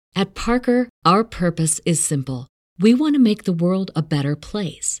At Parker, our purpose is simple. We want to make the world a better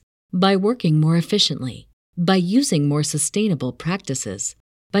place by working more efficiently, by using more sustainable practices,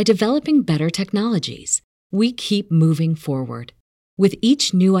 by developing better technologies. We keep moving forward. With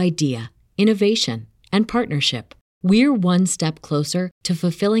each new idea, innovation, and partnership, we're one step closer to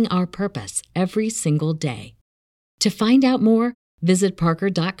fulfilling our purpose every single day. To find out more, visit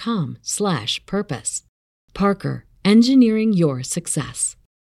parker.com/purpose. Parker, engineering your success.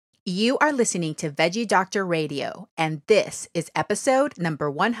 You are listening to Veggie Doctor Radio, and this is episode number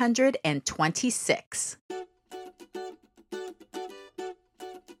 126.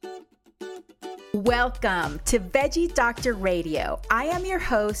 Welcome to Veggie Doctor Radio. I am your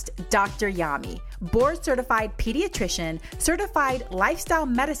host, Dr. Yami, board-certified pediatrician, certified lifestyle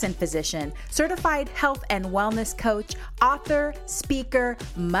medicine physician, certified health and wellness coach, author, speaker,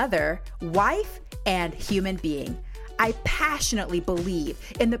 mother, wife, and human being. I passionately believe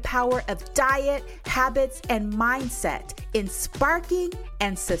in the power of diet, habits, and mindset in sparking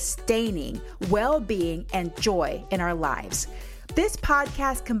and sustaining well-being and joy in our lives. This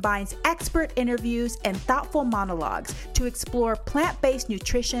podcast combines expert interviews and thoughtful monologues to explore plant-based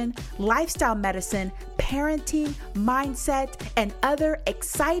nutrition, lifestyle medicine, parenting, mindset, and other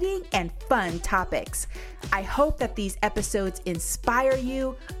exciting and fun topics. I hope that these episodes inspire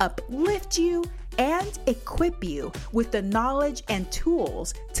you, uplift you, and equip you with the knowledge and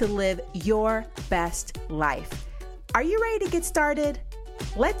tools to live your best life. Are you ready to get started?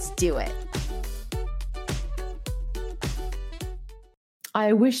 Let's do it.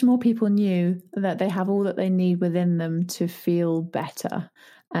 I wish more people knew that they have all that they need within them to feel better.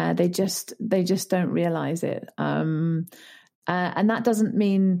 They just don't realize it. And that doesn't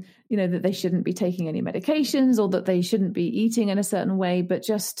mean, that they shouldn't be taking any medications or that they shouldn't be eating in a certain way, but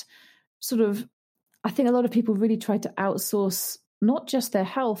just sort of, I think a lot of people really try to outsource not just their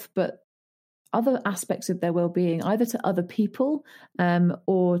health, but other aspects of their well-being, either to other people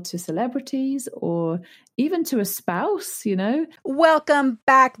or to celebrities or even to a spouse, Welcome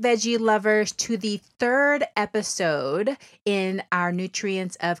back, veggie lovers, to the third episode in our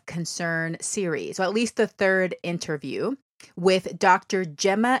Nutrients of Concern series, or at least the third interview with Dr.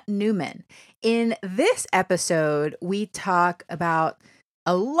 Gemma Newman. In this episode, we talk about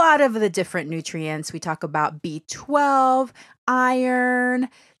a lot of the different nutrients. We talk about B12, iron,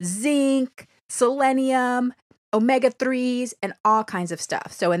 zinc, selenium, omega-3s, and all kinds of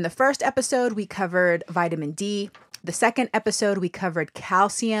stuff. So in the first episode, we covered vitamin D. The second episode, we covered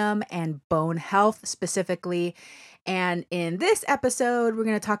calcium and bone health specifically. And in this episode, we're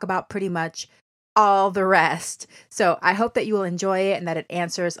going to talk about pretty much all the rest. So I hope that you will enjoy it and that it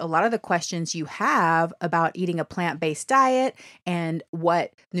answers a lot of the questions you have about eating a plant-based diet and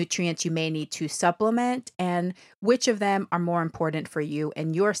what nutrients you may need to supplement and which of them are more important for you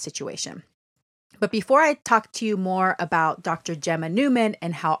and your situation. But before I talk to you more about Dr. Gemma Newman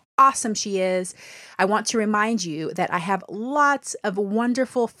and how awesome she is, I want to remind you that I have lots of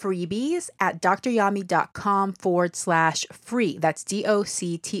wonderful freebies at dryami.com/free. That's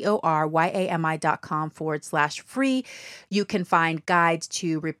DOCTORYAMI.com/free. You can find guides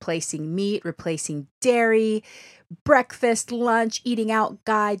to replacing meat, replacing dairy, breakfast, lunch, eating out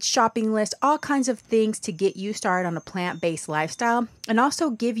guides, shopping list, all kinds of things to get you started on a plant-based lifestyle, and also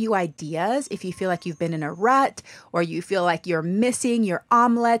give you ideas if you feel like you've been in a rut or you feel like you're missing your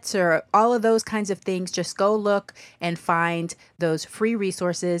omelets or all of those kinds of things. Just go look and find those free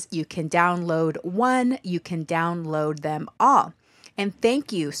resources. You can download one, you can download them all. And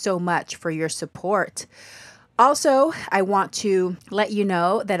thank you so much for your support. Also, I want to let you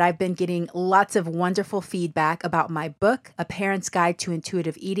know that I've been getting lots of wonderful feedback about my book, A Parent's Guide to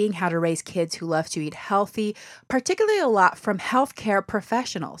Intuitive Eating, How to Raise Kids Who Love to Eat Healthy, particularly a lot from healthcare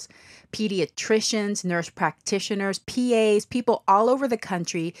professionals, pediatricians, nurse practitioners, PAs, people all over the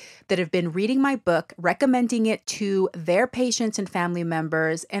country that have been reading my book, recommending it to their patients and family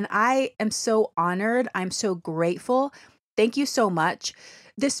members. And I am so honored. I'm so grateful. Thank you so much.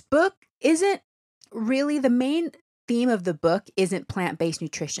 This book isn't really, the main theme of the book isn't plant-based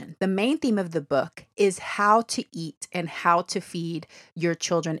nutrition. The main theme of the book is how to eat and how to feed your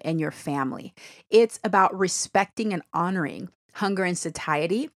children and your family. It's about respecting and honoring hunger and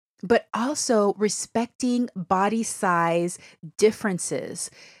satiety, but also respecting body size differences.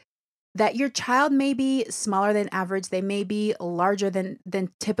 That your child may be smaller than average, they may be larger than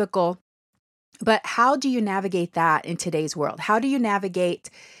typical, but how do you navigate that in today's world? How do you navigate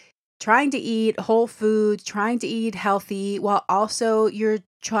trying to eat whole foods, trying to eat healthy, while also your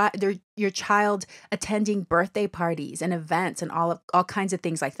your child attending birthday parties and events and all kinds of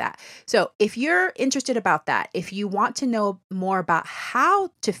things like that. So if you're interested about that, if you want to know more about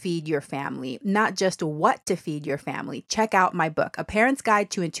how to feed your family, not just what to feed your family, check out my book, A Parent's Guide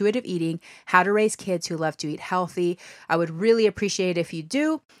to Intuitive Eating, How to Raise Kids Who Love to Eat Healthy. I would really appreciate if you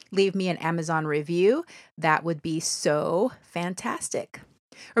do leave me an Amazon review. That would be so fantastic.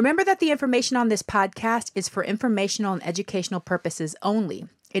 Remember that the information on this podcast is for informational and educational purposes only.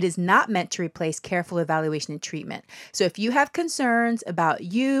 It is not meant to replace careful evaluation and treatment. So if you have concerns about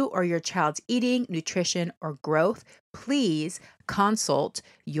you or your child's eating, nutrition, or growth, please consult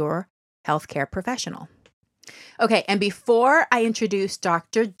your healthcare professional. Okay, and before I introduce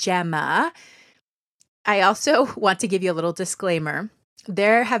Dr. Gemma, I also want to give you a little disclaimer.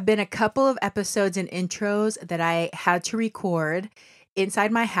 There have been a couple of episodes and intros that I had to record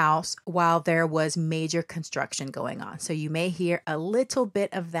inside my house while there was major construction going on. So you may hear a little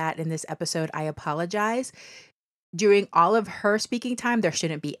bit of that in this episode. I apologize. During all of her speaking time, there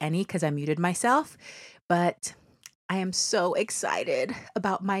shouldn't be any because I muted myself, but I am so excited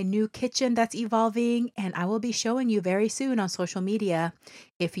about my new kitchen that's evolving, and I will be showing you very soon on social media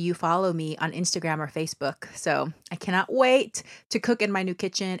if you follow me on Instagram or Facebook. So I cannot wait to cook in my new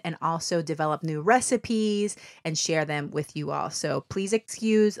kitchen and also develop new recipes and share them with you all. So please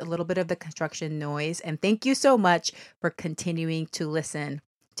excuse a little bit of the construction noise, and thank you so much for continuing to listen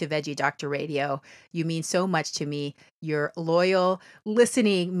to Veggie Doctor Radio. You mean so much to me. Your loyal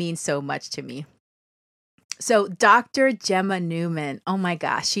listening means so much to me. So Dr. Gemma Newman, oh my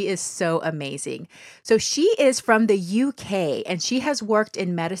gosh, she is so amazing. So she is from the UK and she has worked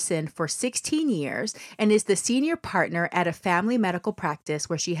in medicine for 16 years and is the senior partner at a family medical practice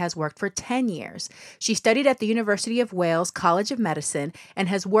where she has worked for 10 years. She studied at the University of Wales College of Medicine and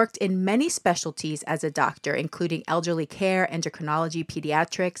has worked in many specialties as a doctor, including elderly care, endocrinology,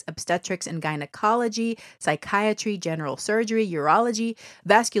 pediatrics, obstetrics and gynecology, psychiatry, general surgery, urology,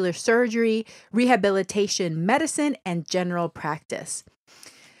 vascular surgery, rehabilitation, medicine, and general practice.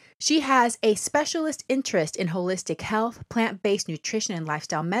 She has a specialist interest in holistic health, plant-based nutrition, and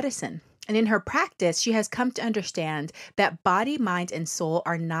lifestyle medicine. And in her practice, she has come to understand that body, mind, and soul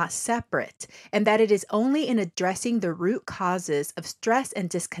are not separate, and that it is only in addressing the root causes of stress and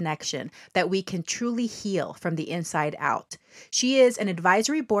disconnection that we can truly heal from the inside out. She is an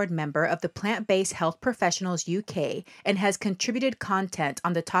advisory board member of the Plant-Based Health Professionals UK and has contributed content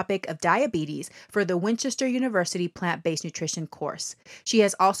on the topic of diabetes for the Winchester University Plant-Based Nutrition course. She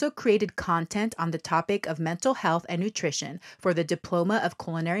has also created content on the topic of mental health and nutrition for the Diploma of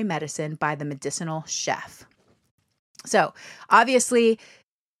Culinary Medicine by the Medicinal Chef. So, obviously,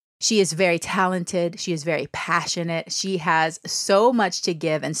 she is very talented. She is very passionate. She has so much to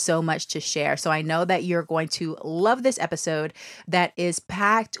give and so much to share. So I know that you're going to love this episode that is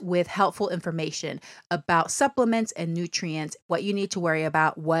packed with helpful information about supplements and nutrients, what you need to worry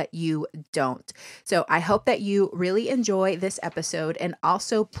about, what you don't. So I hope that you really enjoy this episode. And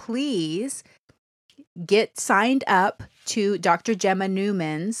also, please get signed up to Dr. Gemma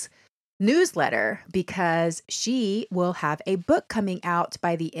Newman's newsletter because she will have a book coming out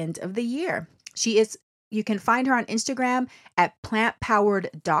by the end of the year. You can find her on Instagram at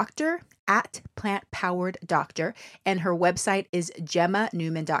plantpowereddoctor, at plantpowereddoctor, and her website is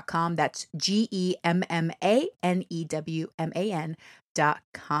gemmanewman.com. That's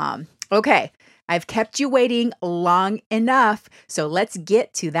GEMMANEWMAN.com. Okay, I've kept you waiting long enough, so let's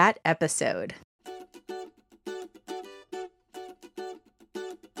get to that episode.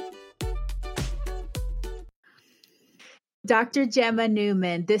 Dr. Gemma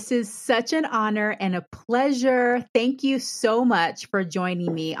Newman, this is such an honor and a pleasure. Thank you so much for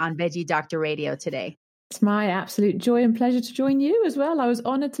joining me on Veggie Doctor Radio today. It's my absolute joy and pleasure to join you as well. I was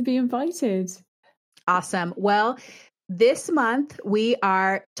honored to be invited. Awesome. Well, this month we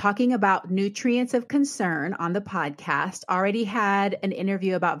are talking about nutrients of concern on the podcast. Already had an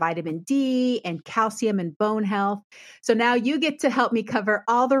interview about vitamin D and calcium and bone health. So now you get to help me cover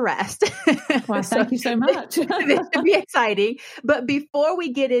all the rest. Wow, thank you so much. This should be exciting. But before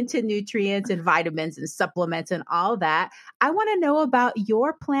we get into nutrients and vitamins and supplements and all that, I want to know about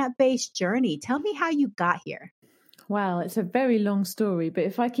your plant-based journey. Tell me how you got here. Well, it's a very long story, but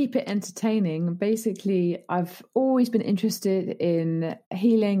if I keep it entertaining, basically, I've always been interested in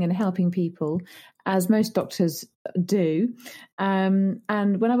healing and helping people, as most doctors do. And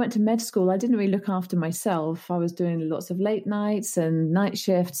when I went to med school, I didn't really look after myself. I was doing lots of late nights and night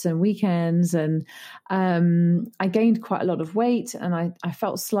shifts and weekends, and I gained quite a lot of weight and I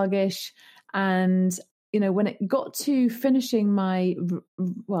felt sluggish. And when it got to finishing my,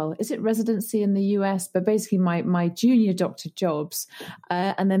 is it residency in the US, but basically my junior doctor jobs,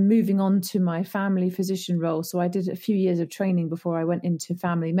 and then moving on to my family physician role. So I did a few years of training before I went into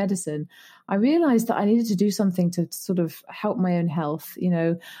family medicine. I realized that I needed to do something to sort of help my own health.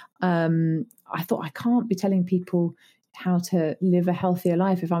 I thought I can't be telling people how to live a healthier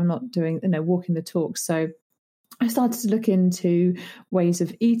life if I'm not doing, walking the talk. So I started to look into ways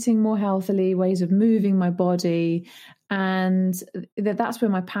of eating more healthily, ways of moving my body, and that's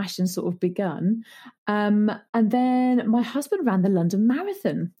where my passion sort of begun. And then my husband ran the London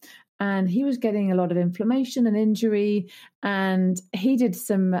Marathon, and he was getting a lot of inflammation and injury, and he did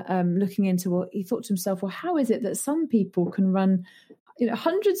some looking into he thought to himself, well, how is it that some people can run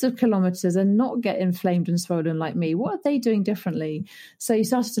hundreds of kilometers and not get inflamed and swollen like me? What are they doing differently? So he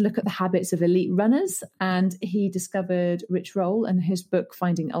started to look at the habits of elite runners, and he discovered Rich Roll and his book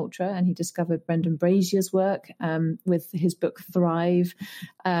Finding Ultra, and he discovered Brendan Brazier's work with his book Thrive,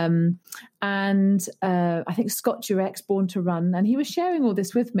 and I think Scott Jurek's Born to Run, and he was sharing all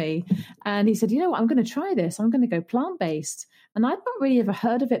this with me, and he said, what, I'm going to try this. I'm going to go plant-based. And I'd not really ever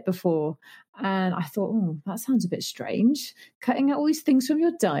heard of it before. And I thought, that sounds a bit strange. Cutting out all these things from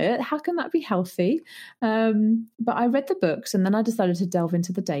your diet, how can that be healthy? But I read the books, and then I decided to delve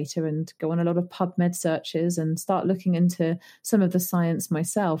into the data and go on a lot of PubMed searches and start looking into some of the science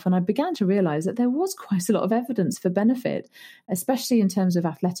myself. And I began to realize that there was quite a lot of evidence for benefit, especially in terms of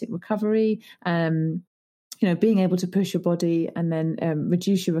athletic recovery, being able to push your body and then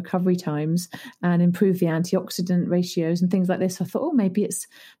reduce your recovery times and improve the antioxidant ratios and things like this. So I thought, maybe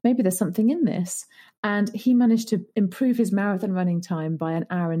there's something in this. And he managed to improve his marathon running time by 1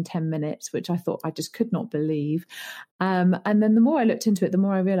 hour and 10 minutes, which I thought I just could not believe. And then the more I looked into it, the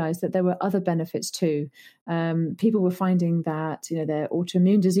more I realized that there were other benefits too. People were finding that, their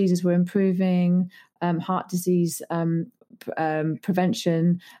autoimmune diseases were improving, heart disease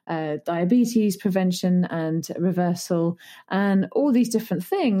prevention, diabetes prevention and reversal, and all these different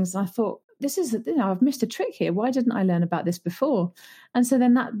things. I thought, this is, I've missed a trick here. Why didn't I learn about this before? And so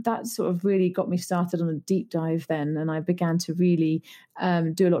then that sort of really got me started on a deep dive then. And I began to really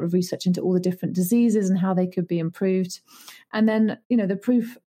do a lot of research into all the different diseases and how they could be improved. And then, the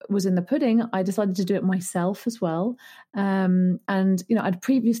proof was in the pudding. I decided to do it myself as well. And, I'd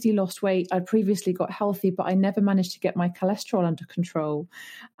previously lost weight. I'd previously got healthy, but I never managed to get my cholesterol under control.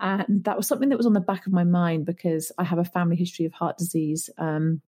 And that was something that was on the back of my mind because I have a family history of heart disease,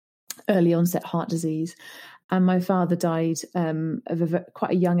 early onset heart disease. And my father died of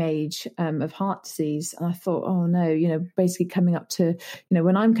quite a young age of heart disease. And I thought, oh no, basically coming up to,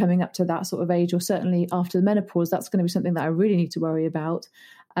 when I'm coming up to that sort of age, or certainly after the menopause, that's going to be something that I really need to worry about.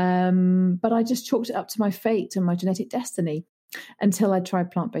 But I just chalked it up to my fate and my genetic destiny until I tried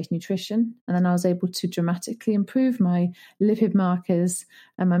plant-based nutrition. And then I was able to dramatically improve my lipid markers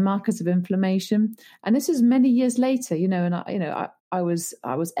and my markers of inflammation. And this is many years later, and I was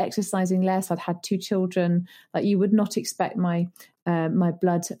exercising less. I'd had 2 children. Like, you would not expect my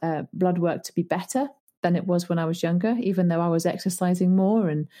blood work to be better than it was when I was younger, even though I was exercising more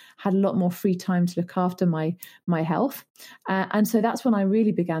and had a lot more free time to look after my health. And so that's when I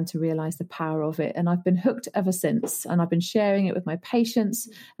really began to realize the power of it. And I've been hooked ever since. And I've been sharing it with my patients,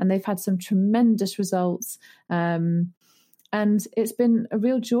 and they've had some tremendous results. And it's been a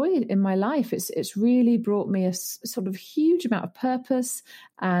real joy in my life. It's really brought me a sort of huge amount of purpose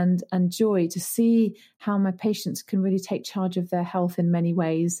and joy to see how my patients can really take charge of their health in many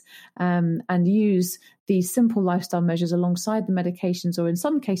ways, and use these simple lifestyle measures alongside the medications, or in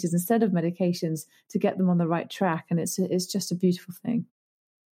some cases instead of medications, to get them on the right track. And it's just a beautiful thing.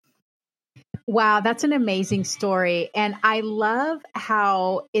 Wow, that's an amazing story. And I love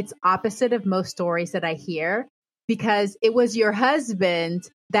how it's opposite of most stories that I hear, because it was your husband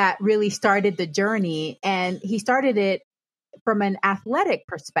that really started the journey, and he started it from an athletic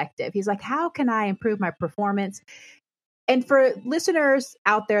perspective. He's like, how can I improve my performance? And for listeners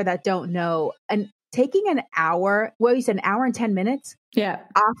out there that don't know, and taking an hour, you said 1 hour and 10 minutes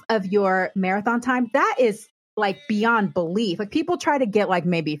off of your marathon time, that is like beyond belief. Like, people try to get like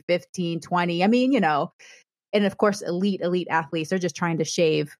maybe 15, 20. I mean, and of course, elite athletes are just trying to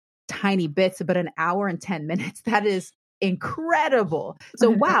shave tiny bits, but 1 hour and 10 minutes, that is incredible. So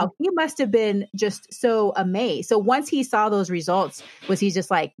wow, he must have been just so amazed. So once he saw those results, was he just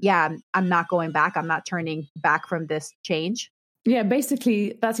like, yeah, I'm not going back. I'm not turning back from this change? Yeah,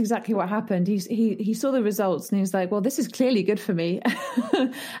 basically, that's exactly what happened. He saw the results and he was like, well, this is clearly good for me.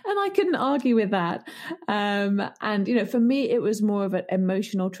 And I couldn't argue with that. And, for me, it was more of an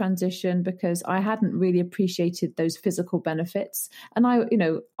emotional transition because I hadn't really appreciated those physical benefits. And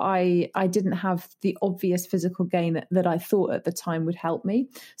I didn't have the obvious physical gain that I thought at the time would help me.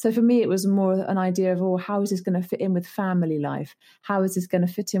 So for me, it was more an idea of, how is this going to fit in with family life? How is this going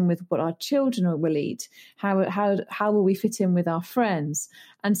to fit in with what our children will eat? How will we fit in with our friends?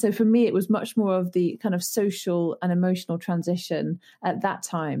 And so for me, it was much more of the kind of social and emotional transition at that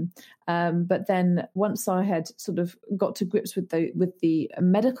time. But then once I had sort of got to grips with the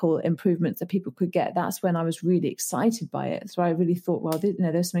medical improvements that people could get, that's when I was really excited by it. So I really thought, well,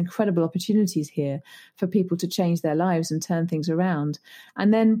 there's some incredible opportunities here for people to change their lives and turn things around.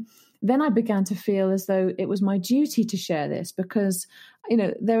 And then I began to feel as though it was my duty to share this because,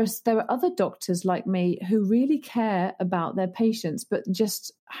 there are other doctors like me who really care about their patients, but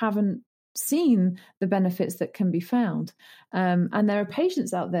just haven't seen the benefits that can be found. And there are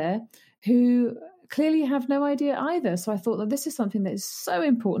patients out there who clearly have no idea either. So I thought that this is something that is so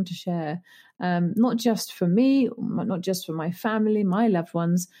important to share, not just for me, not just for my family, my loved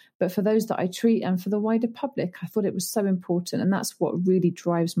ones, but for those that I treat and for the wider public. I thought it was so important. And that's what really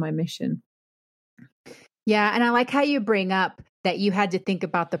drives my mission. Yeah. And I like how you bring up that you had to think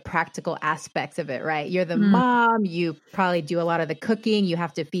about the practical aspects of it, right? You're the mom, you probably do a lot of the cooking, you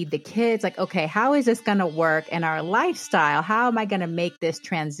have to feed the kids. Like, okay, how is this going to work in our lifestyle? How am I going to make this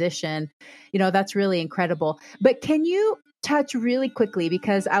transition? That's really incredible. But can you touch really quickly,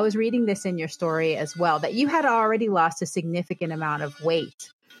 because I was reading this in your story as well, that you had already lost a significant amount of weight,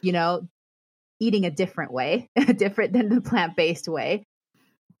 eating a different way, different than the plant-based way.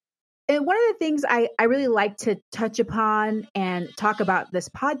 And one of the things I really like to touch upon and talk about this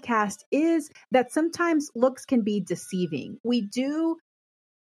podcast is that sometimes looks can be deceiving. We do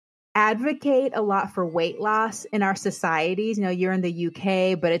advocate a lot for weight loss in our societies. You're in the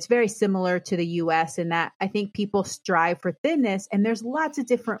UK, but it's very similar to the US in that I think people strive for thinness and there's lots of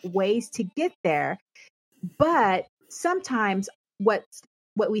different ways to get there. But sometimes what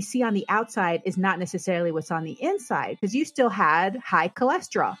we see on the outside is not necessarily what's on the inside, because you still had high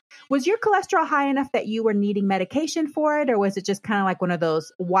cholesterol. Was your cholesterol high enough that you were needing medication for it? Or was it just kind of like one of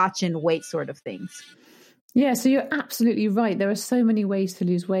those watch and wait sort of things? Yeah, so you're absolutely right. There are so many ways to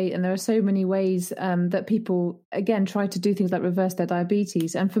lose weight, and there are so many ways that people, again, try to do things like reverse their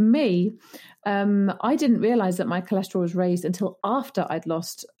diabetes. And for me, I didn't realize that my cholesterol was raised until after I'd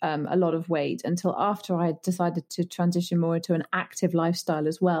lost a lot of weight, until after I had decided to transition more into an active lifestyle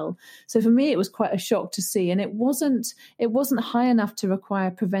as well. So for me, it was quite a shock to see. And it wasn't high enough to require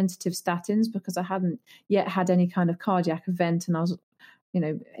preventative statins because I hadn't yet had any kind of cardiac event, and I was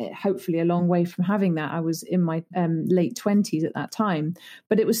hopefully a long way from having that. I was in my late 20s at that time,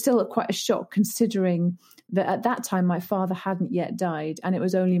 but it was still quite a shock considering that at that time my father hadn't yet died and it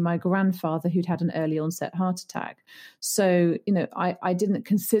was only my grandfather who'd had an early onset heart attack. So, I didn't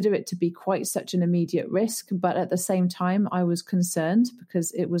consider it to be quite such an immediate risk, but at the same time I was concerned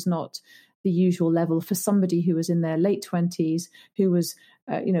because it was not the usual level for somebody who was in their late 20s, who was,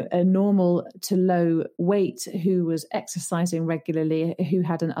 a normal to low weight, who was exercising regularly, who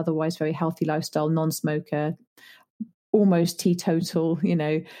had an otherwise very healthy lifestyle, non-smoker, almost teetotal,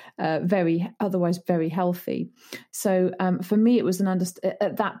 otherwise very healthy. So for me, it was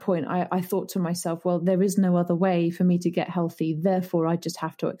at that point, I thought to myself, well, there is no other way for me to get healthy. Therefore, I just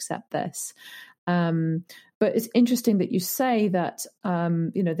have to accept this. But it's interesting that you say that,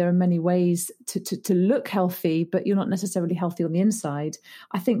 there are many ways to look healthy, but you're not necessarily healthy on the inside.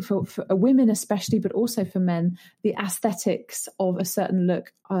 I think for women especially, but also for men, the aesthetics of a certain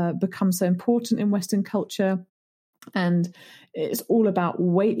look become so important in Western culture. And it's all about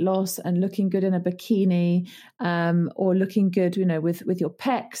weight loss and looking good in a bikini, or looking good, with your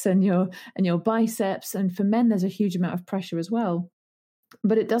pecs and your biceps. And for men, there's a huge amount of pressure as well.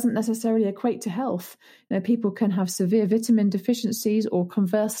 But it doesn't necessarily equate to health. People can have severe vitamin deficiencies, or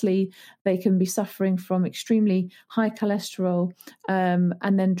conversely, they can be suffering from extremely high cholesterol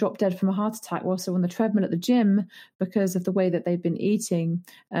and then drop dead from a heart attack whilst they're on the treadmill at the gym because of the way that they've been eating.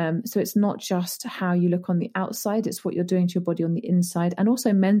 So it's not just how you look on the outside, it's what you're doing to your body on the inside, and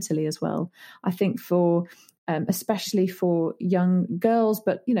also mentally as well. I think especially for young girls,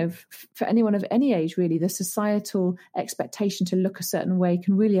 but for anyone of any age, really, the societal expectation to look a certain way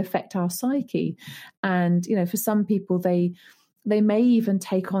can really affect our psyche. And for some people, they They may even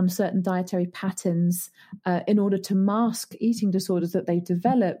take on certain dietary patterns in order to mask eating disorders that they've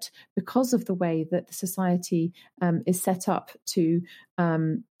developed because of the way that the society is set up to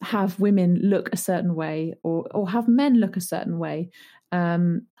have women look a certain way or have men look a certain way.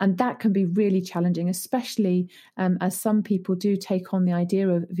 And that can be really challenging, especially as some people do take on the idea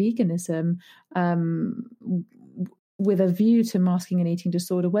of veganism with a view to masking an eating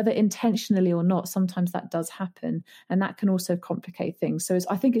disorder, whether intentionally or not. Sometimes that does happen, and that can also complicate things. So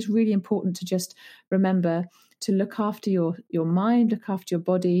I think it's really important to just remember to look after your mind, look after your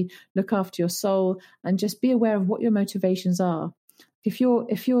body, look after your soul, and just be aware of what your motivations are. If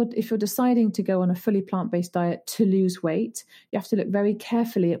you're deciding to go on a fully plant-based diet to lose weight, you have to look very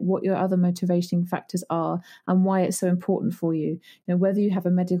carefully at what your other motivating factors are and why it's so important for you. Whether you have a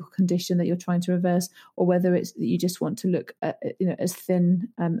medical condition that you're trying to reverse, or whether it's that you just want to look as thin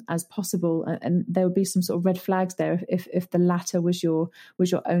as possible, and there would be some sort of red flags there if the latter was your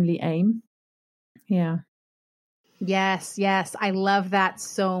only aim. Yeah. Yes. I love that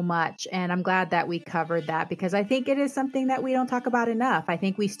so much. And I'm glad that we covered that, because I think it is something that we don't talk about enough. I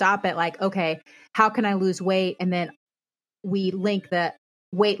think we stop at like, okay, how can I lose weight? And then we link the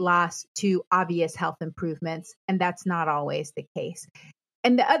weight loss to obvious health improvements. And that's not always the case.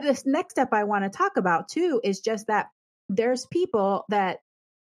 And this next step I want to talk about too is just that there's people that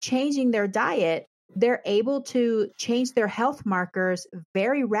changing their diet, they're able to change their health markers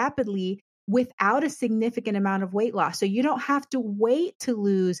very rapidly without a significant amount of weight loss. So you don't have to wait to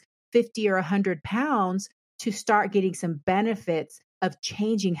lose 50 or 100 pounds to start getting some benefits of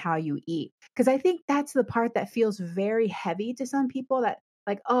changing how you eat. Because I think that's the part that feels very heavy to some people, that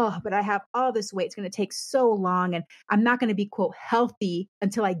like, oh, but I have all this weight. It's going to take so long and I'm not going to be, quote, healthy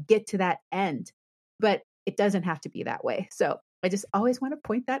until I get to that end. But it doesn't have to be that way. So I just always want to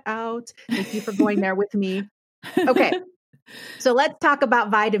point that out. Thank you for going there with me. Okay. So let's talk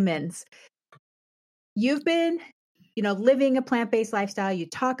about vitamins. You've been, living a plant-based lifestyle. You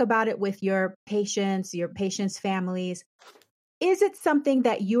talk about it with your patients' families. Is it something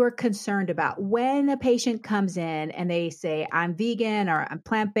that you are concerned about when a patient comes in and they say, I'm vegan or I'm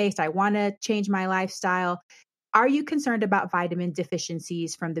plant-based, I want to change my lifestyle? Are you concerned about vitamin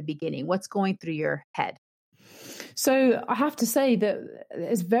deficiencies from the beginning? What's going through your head? So I have to say that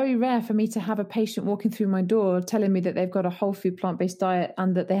it's very rare for me to have a patient walking through my door telling me that they've got a whole food plant-based diet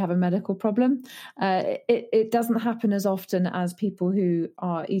and that they have a medical problem. It doesn't happen as often as people who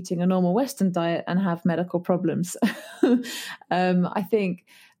are eating a normal Western diet and have medical problems. I think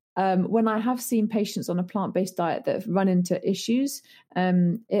when I have seen patients on a plant-based diet that have run into issues,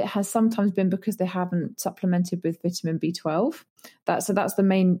 it has sometimes been because they haven't supplemented with vitamin B12. That's the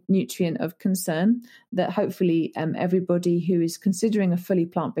main nutrient of concern that hopefully everybody who is considering a fully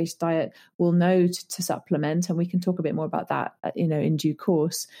plant-based diet will know to supplement, and we can talk a bit more about that, in due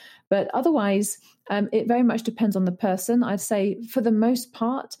course. But otherwise, it very much depends on the person. I'd say for the most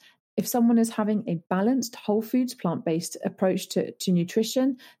part, if someone is having a balanced whole foods plant-based approach to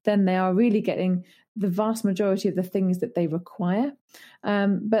nutrition, then they are really getting the vast majority of the things that they require.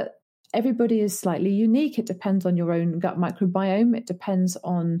 But everybody is slightly unique. It depends on your own gut microbiome. It depends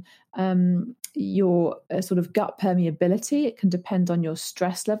on your sort of gut permeability. It can depend on your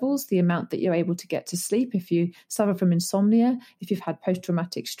stress levels, the amount that you're able to get to sleep, if you suffer from insomnia, if you've had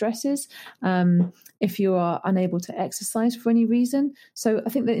post-traumatic stresses, if you are unable to exercise for any reason. So I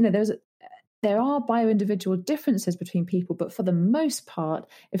think that, there are bio-individual differences between people, but for the most part,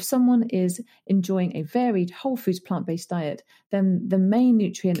 if someone is enjoying a varied whole foods plant-based diet, then the main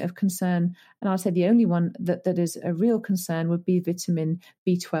nutrient of concern, and I'd say the only one that is a real concern, would be vitamin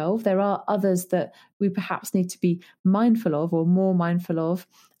B12. There are others that we perhaps need to be mindful of, or more mindful of,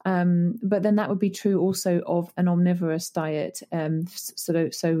 but then that would be true also of an omnivorous diet. So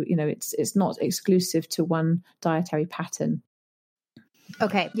it's not exclusive to one dietary pattern.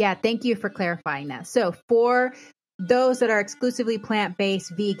 Okay. Yeah. Thank you for clarifying that. So for those that are exclusively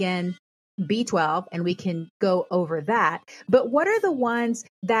plant-based, vegan, B12, and we can go over that, but what are the ones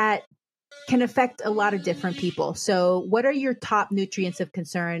that can affect a lot of different people? So what are your top nutrients of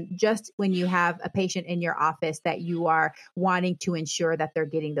concern just when you have a patient in your office that you are wanting to ensure that they're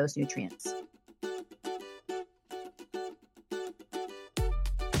getting those nutrients?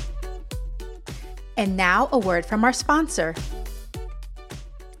 And now a word from our sponsor.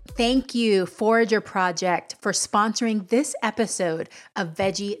 Thank you, Forager Project, for sponsoring this episode of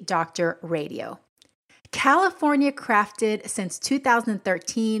Veggie Doctor Radio. California crafted since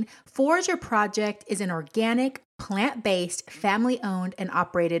 2013, Forager Project is an organic, plant-based, family-owned and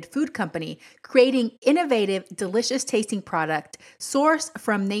operated food company, creating innovative, delicious-tasting product sourced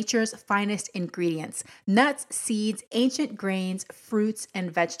from nature's finest ingredients: nuts, seeds, ancient grains, fruits,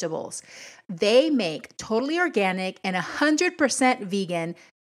 and vegetables. They make totally organic and 100% vegan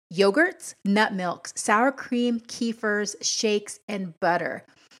yogurts, nut milks, sour cream, kefirs, shakes, and butter.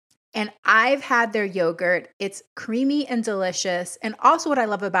 And I've had their yogurt. It's creamy and delicious. And also what I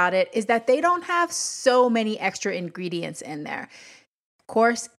love about it is that they don't have so many extra ingredients in there. Of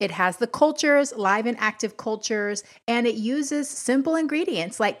course, it has the cultures, live and active cultures, and it uses simple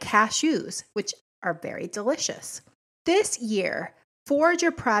ingredients like cashews, which are very delicious. This year,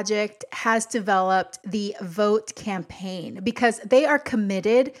 Forager Project has developed the Vote campaign because they are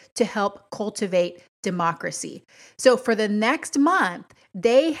committed to help cultivate democracy. So for the next month,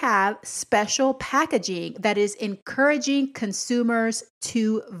 they have special packaging that is encouraging consumers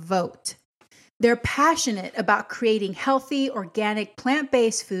to vote. They're passionate about creating healthy, organic,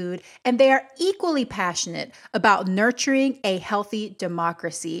 plant-based food, and they are equally passionate about nurturing a healthy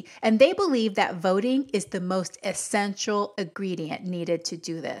democracy. And they believe that voting is the most essential ingredient needed to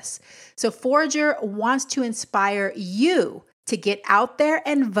do this. So Forager wants to inspire you to get out there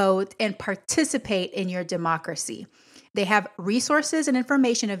and vote and participate in your democracy. They have resources and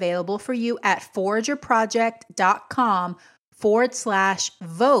information available for you at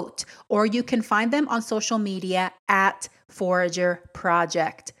foragerproject.com/vote, or you can find them on social media at Forager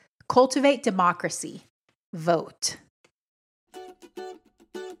Project. Cultivate democracy. Vote.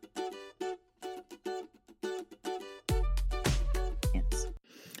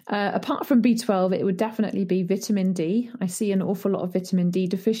 Apart from B12, it would definitely be vitamin D. I see an awful lot of vitamin D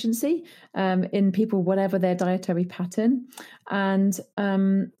deficiency in people, whatever their dietary pattern. And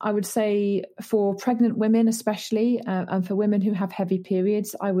I would say for pregnant women especially, and for women who have heavy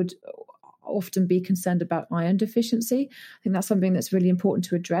periods, I would often be concerned about iron deficiency. I think that's something that's really important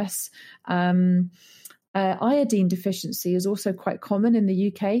to address. Iodine deficiency is also quite common in the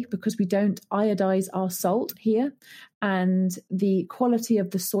UK because we don't iodize our salt here. And the quality of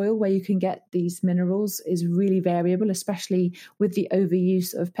the soil where you can get these minerals is really variable, especially with the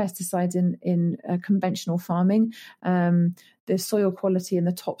overuse of pesticides in conventional farming. The soil quality in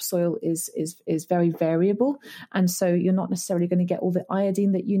the topsoil is very variable. And so you're not necessarily going to get all the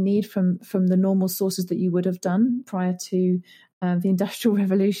iodine that you need from the normal sources that you would have done prior to the Industrial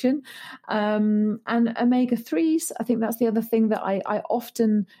Revolution. And omega-3s, I think that's the other thing that I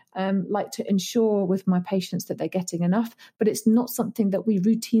often like to ensure with my patients that they're getting enough, but it's not something that we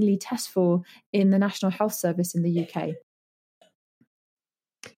routinely test for in the National Health Service in the UK.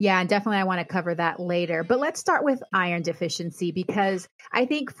 Yeah, and definitely I want to cover that later. But let's start with iron deficiency, because I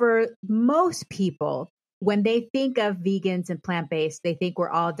think for most people, when they think of vegans and plant-based, they think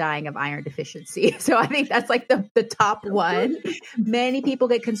we're all dying of iron deficiency. So I think that's like the top one. Many people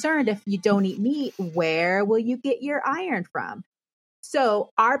get concerned, if you don't eat meat, where will you get your iron from?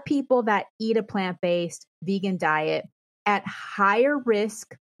 So are people that eat a plant-based vegan diet at higher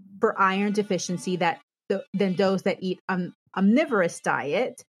risk for iron deficiency than those that eat omnivorous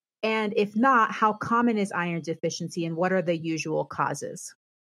diet? And if not, how common is iron deficiency and what are the usual causes?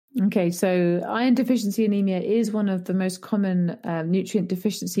 Okay, so iron deficiency anemia is one of the most common nutrient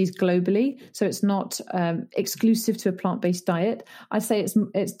deficiencies globally. So it's not exclusive to a plant-based diet. I'd say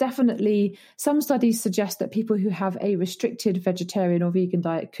it's definitely, some studies suggest that people who have a restricted vegetarian or vegan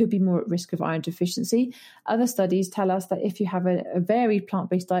diet could be more at risk of iron deficiency. Other studies tell us that if you have a varied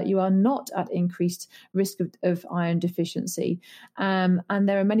plant-based diet, you are not at increased risk of iron deficiency. And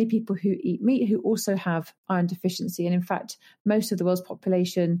there are many people who eat meat who also have iron deficiency. And in fact, most of the world's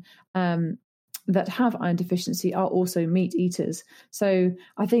population that have iron deficiency are also meat eaters. So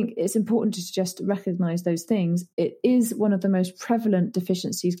I think it's important to just recognize those things. It is one of the most prevalent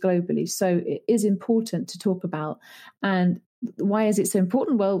deficiencies globally. So it is important to talk about. And why is it so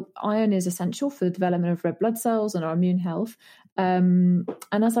important? Well, iron is essential for the development of red blood cells and our immune health. And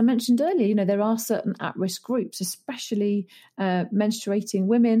as I mentioned earlier, there are certain at-risk groups, especially menstruating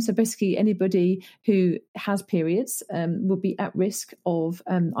women. So basically anybody who has periods will be at risk of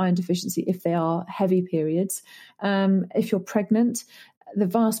iron deficiency if they are heavy periods. If you're pregnant, the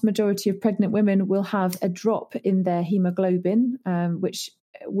vast majority of pregnant women will have a drop in their hemoglobin, which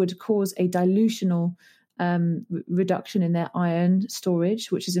would cause a dilutional reduction in their iron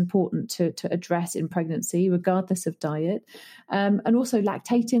storage, which is important to address in pregnancy, regardless of diet. And also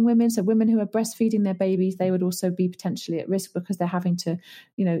lactating women, so women who are breastfeeding their babies, they would also be potentially at risk because they're having to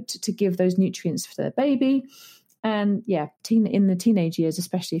give those nutrients for their baby. And in the teenage years,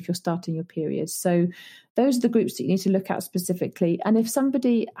 especially if you're starting your periods. So those are the groups that you need to look at specifically. And if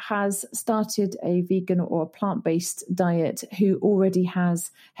somebody has started a vegan or a plant-based diet who already has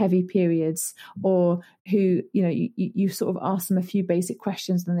heavy periods, or who, you sort of ask them a few basic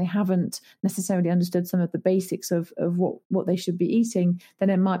questions and they haven't necessarily understood some of the basics of what they should be eating, then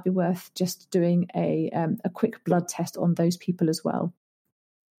it might be worth just doing a quick blood test on those people as well.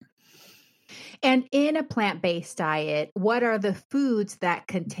 And in a plant-based diet, what are the foods that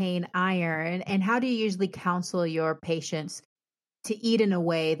contain iron, and how do you usually counsel your patients to eat in a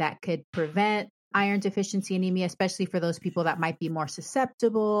way that could prevent iron deficiency anemia, especially for those people that might be more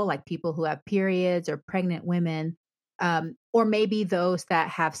susceptible, like people who have periods or pregnant women, or maybe those that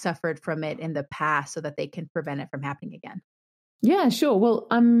have suffered from it in the past so that they can prevent it from happening again? Yeah, sure. Well,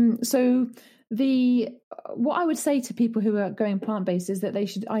 so what I would say to people who are going plant-based is that they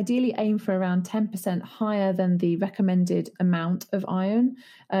should ideally aim for around 10% higher than the recommended amount of iron,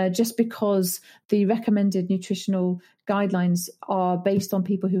 just because the recommended nutritional guidelines are based on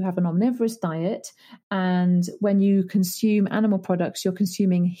people who have an omnivorous diet. And when you consume animal products, you're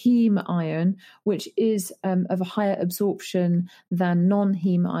consuming heme iron, which is of a higher absorption than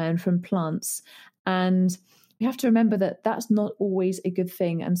non-heme iron from plants. And you have to remember that that's not always a good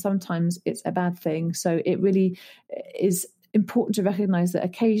thing, and sometimes it's a bad thing. So it really is important to recognize that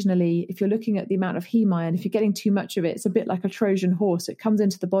occasionally, if you're looking at the amount of heme iron, if you're getting too much of it, it's a bit like a Trojan horse. It comes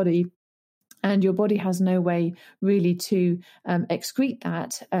into the body and your body has no way really to excrete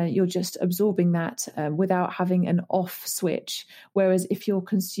that. You're just absorbing that without having an off switch. Whereas if you're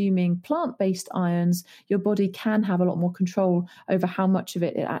consuming plant-based irons, your body can have a lot more control over how much of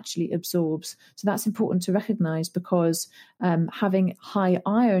it actually absorbs. So that's important to recognize, because having high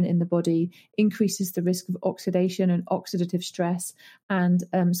iron in the body increases the risk of oxidation and oxidative stress. And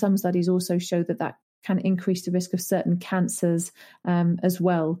some studies also show that can increase the risk of certain cancers as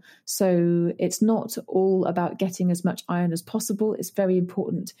well. So it's not all about getting as much iron as possible. It's very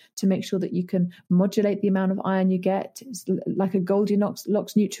important to make sure that you can modulate the amount of iron you get. It's like a Goldilocks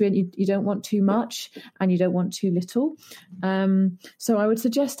nutrient. You don't want too much and you don't want too little. So I would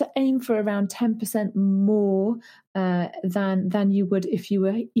suggest to aim for around 10% more than you would if you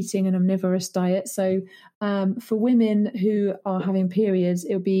were eating an omnivorous diet. So for women who are having periods,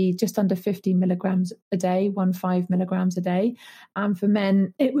 it would be just under 50 milligrams a day, 15 milligrams a day. And for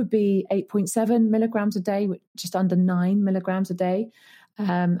men, it would be 8.7 milligrams a day, just under 9 milligrams a day.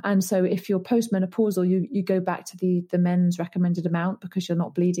 And so if you're postmenopausal, you go back to the men's recommended amount, because you're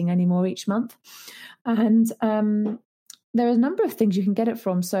not bleeding anymore each month. And there are a number of things you can get it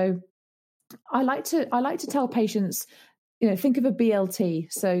from. So I like to tell patients, think of a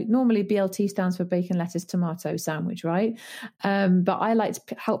BLT. So normally BLT stands for bacon, lettuce, tomato sandwich, right? But I like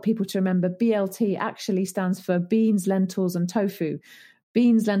to help people to remember BLT actually stands for beans, lentils, and tofu.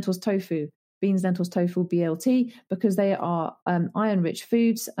 Beans, lentils, tofu. Beans, lentils, tofu, BLT, because they are iron-rich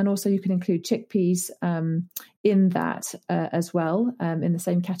foods. And also you can include chickpeas in that as well, in the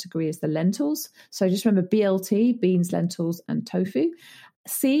same category as the lentils. So just remember BLT, beans, lentils, and tofu.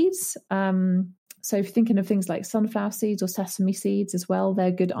 Seeds. So if you're thinking of things like sunflower seeds or sesame seeds as well,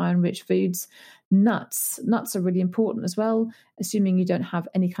 they're good iron-rich foods. Nuts are really important as well, assuming you don't have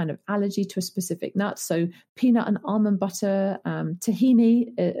any kind of allergy to a specific nut. So peanut and almond butter,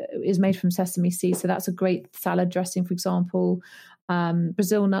 tahini is made from sesame seeds. So that's a great salad dressing, for example.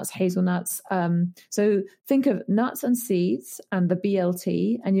 Brazil nuts, hazelnuts. So think of nuts and seeds and the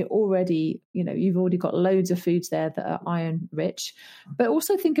BLT, and you've already got loads of foods there that are iron rich. But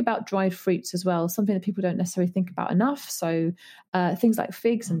also think about dried fruits as well, something that people don't necessarily think about enough. So things like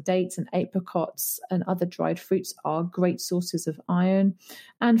figs and dates and apricots and other dried fruits are great sources of iron.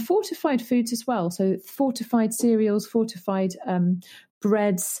 And fortified foods as well. So fortified cereals, fortified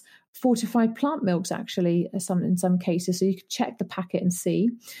breads, fortified plant milks, actually, in some cases. So you can check the packet and see.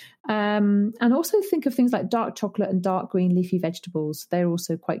 And also think of things like dark chocolate and dark green leafy vegetables. They're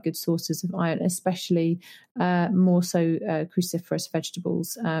also quite good sources of iron, especially more so cruciferous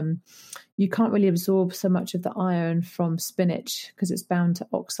vegetables. You can't really absorb so much of the iron from spinach because it's bound to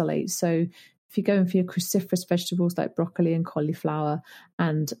oxalate. So if you're going for your cruciferous vegetables like broccoli and cauliflower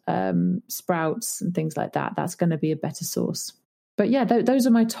and sprouts and things like that, that's going to be a better source. But yeah, those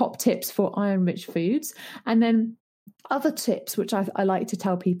are my top tips for iron-rich foods. And then other tips, which I like to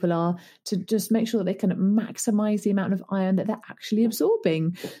tell people, are to just make sure that they can maximize the amount of iron that they're actually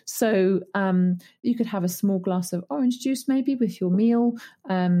absorbing. So you could have a small glass of orange juice maybe with your meal.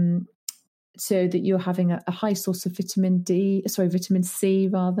 so that you're having a high source of vitamin C,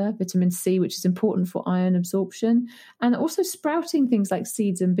 which is important for iron absorption. And also sprouting things like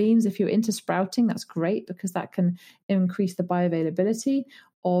seeds and beans. If you're into sprouting, that's great because that can increase the bioavailability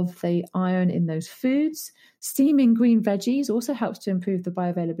of the iron in those foods. Steaming green veggies also helps to improve the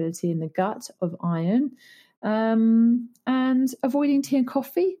bioavailability in the gut of iron. And avoiding tea and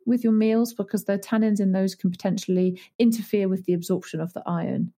coffee with your meals because the tannins in those can potentially interfere with the absorption of the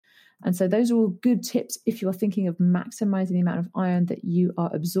iron. And so those are all good tips if you're thinking of maximizing the amount of iron that you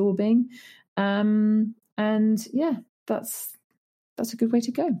are absorbing. And yeah, that's a good way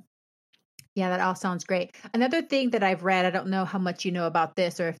to go. Yeah, that all sounds great. Another thing that I've read, I don't know how much you know about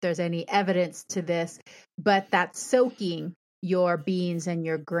this or if there's any evidence to this, but that soaking your beans and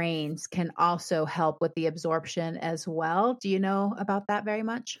your grains can also help with the absorption as well. Do you know about that very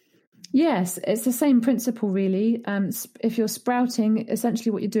much? Yes, it's the same principle, really. If you're sprouting,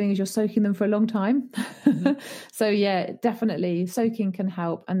 essentially what you're doing is you're soaking them for a long time. Mm-hmm. So yeah, definitely soaking can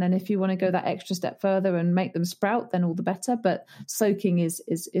help. And then if you want to go that extra step further and make them sprout, then all the better. But soaking is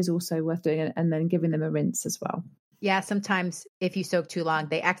also worth doing, and then giving them a rinse as well. Yeah, sometimes if you soak too long,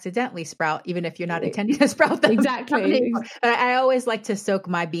 they accidentally sprout, even if you're not intending to sprout them. Exactly. I always like to soak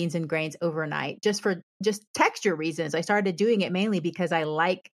my beans and grains overnight just for texture reasons. I started doing it mainly because I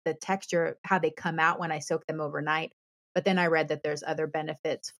like the texture, how they come out when I soak them overnight. But then I read that there's other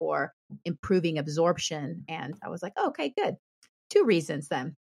benefits for improving absorption. And I was like, oh, okay, good. 2 reasons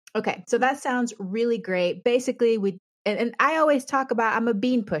then. Okay, so that sounds really great. Basically, and I always talk about, I'm a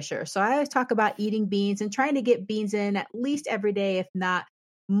bean pusher. So I always talk about eating beans and trying to get beans in at least every day, if not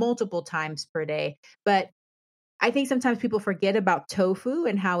multiple times per day. But I think sometimes people forget about tofu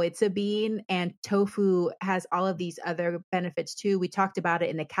and how it's a bean, and tofu has all of these other benefits too. We talked about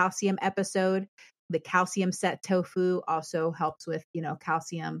it in the calcium episode. The calcium set tofu also helps with,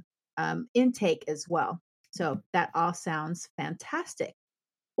 calcium intake as well. So that all sounds fantastic.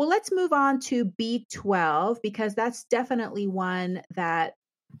 Well, let's move on to B12 because that's definitely one that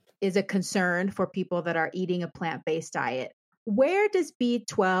is a concern for people that are eating a plant-based diet. Where does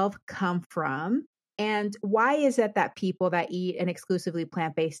B12 come from? And why is it that people that eat an exclusively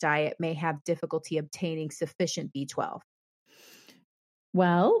plant-based diet may have difficulty obtaining sufficient B12?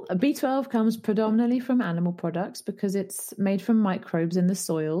 Well, B12 comes predominantly from animal products because it's made from microbes in the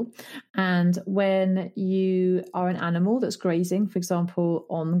soil. And when you are an animal that's grazing, for example,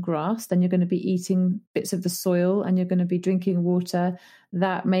 on grass, then you're going to be eating bits of the soil and you're going to be drinking water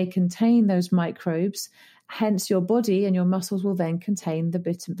that may contain those microbes. Hence, your body and your muscles will then contain the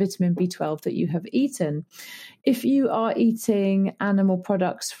vitamin B12 that you have eaten. If you are eating animal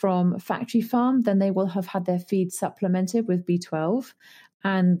products from factory farm, then they will have had their feed supplemented with B12.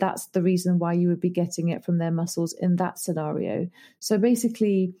 And that's the reason why you would be getting it from their muscles in that scenario. So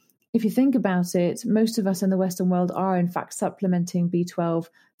basically, if you think about it, most of us in the Western world are in fact supplementing B12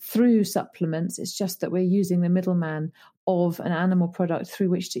 through supplements. It's just that we're using the middleman of an animal product through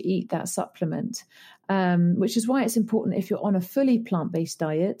which to eat that supplement, which is why it's important if you're on a fully plant-based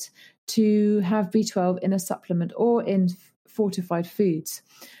diet to have B12 in a supplement or in fortified foods.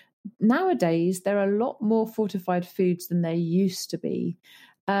 Nowadays, there are a lot more fortified foods than there used to be.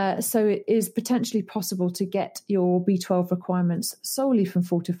 So it is potentially possible to get your B12 requirements solely from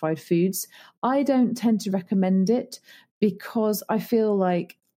fortified foods. I don't tend to recommend it because I feel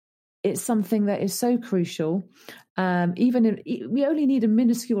like it's something that is so crucial. We only need a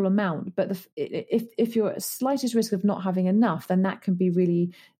minuscule amount, but if you're at slightest risk of not having enough, then that can be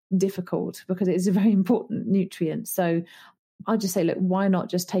really difficult because it is a very important nutrient. So I'll just say, look, why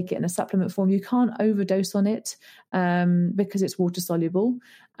not just take it in a supplement form? You can't overdose on it because it's water soluble.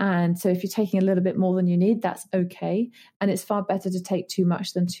 And so if you're taking a little bit more than you need, that's okay. And it's far better to take too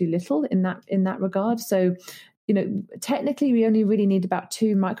much than too little in that regard. So, technically we only really need about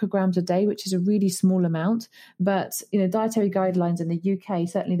 2 micrograms a day, which is a really small amount. But, dietary guidelines in the UK,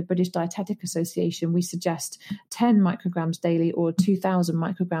 certainly the British Dietetic Association, we suggest 10 micrograms daily or 2,000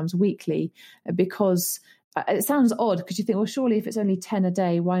 micrograms weekly because it sounds odd because you think, well, surely if it's only 10 a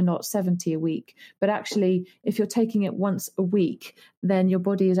day, why not 70 a week? But actually, if you're taking it once a week, then your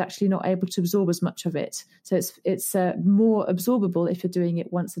body is actually not able to absorb as much of it. So it's more absorbable if you're doing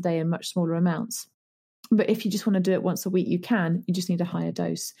it once a day in much smaller amounts. But if you just want to do it once a week, you just need a higher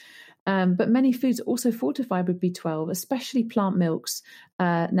dose. But many foods are also fortified with B12, especially plant milks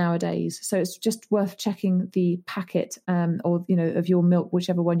nowadays. So it's just worth checking the packet of your milk,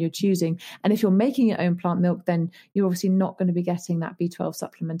 whichever one you're choosing. And if you're making your own plant milk, then you're obviously not going to be getting that B12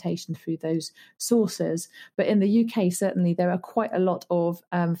 supplementation through those sources. But in the UK, certainly there are quite a lot of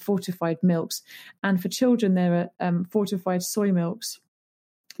fortified milks. And for children, there are fortified soy milks.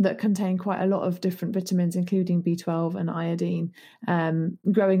 that contain quite a lot of different vitamins, including B12 and iodine,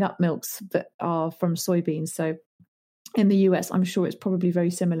 growing up milks that are from soybeans. So in the US, I'm sure it's probably very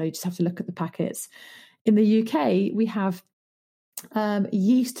similar. You just have to look at the packets. In the UK, we have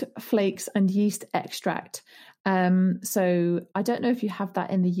yeast flakes and yeast extract. So I don't know if you have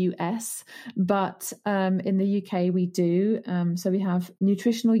that in the US, but in the UK we do. So we have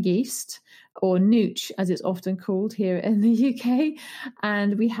nutritional yeast, or nooch as it's often called here in the UK,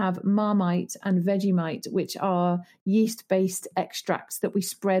 and we have Marmite and Vegemite, which are yeast-based extracts that we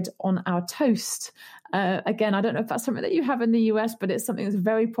spread on our toast. Again, I don't know if that's something that you have in the US, but it's something that's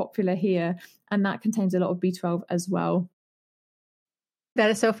very popular here, and that contains a lot of B12 as well. That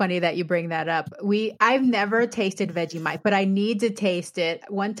is so funny that you bring that up. I've never tasted Vegemite, but I need to taste it.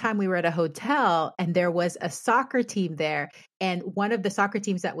 One time we were at a hotel and there was a soccer team there, and one of the soccer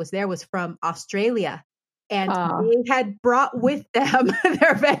teams that was there was from Australia. And they had brought with them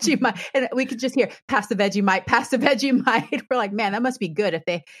their Vegemite, and we could just hear, pass the Vegemite, pass the Vegemite. We're like, man, that must be good if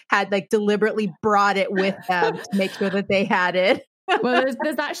they had like deliberately brought it with them to make sure that they had it. Well,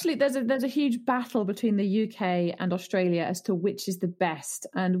 there's a huge battle between the UK and Australia as to which is the best,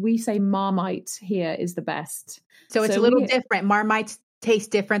 and we say Marmite here is the best. So it's a little different. Marmite tastes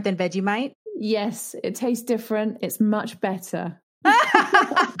different than Vegemite. Yes, it tastes different. It's much better.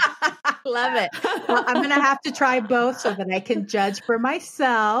 Love it. Well, I'm going to have to try both so that I can judge for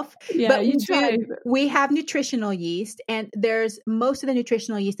myself. Yeah, but you try. We have nutritional yeast, and there's most of the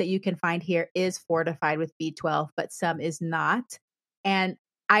nutritional yeast that you can find here is fortified with B12, but some is not. And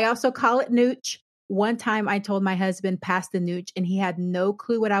I also call it nooch. One time I told my husband, pass the nooch, and he had no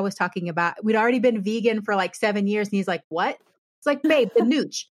clue what I was talking about. We'd already been vegan for like 7 years. And he's like, what? It's like, babe, the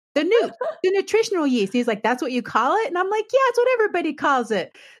nooch, the nutritional yeast. He's like, that's what you call it? And I'm like, yeah, it's what everybody calls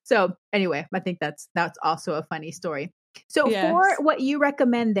it. So anyway, I think that's also a funny story. So yes. For what you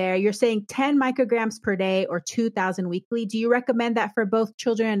recommend there, you're saying 10 micrograms per day or 2,000 weekly. Do you recommend that for both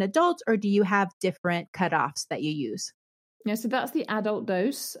children and adults, or do you have different cutoffs that you use? Yeah, so that's the adult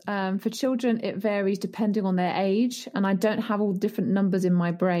dose. For children, it varies depending on their age. And I don't have all different numbers in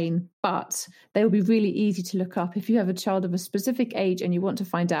my brain, but they will be really easy to look up. If you have a child of a specific age and you want to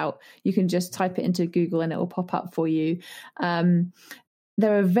find out, you can just type it into Google and it will pop up for you.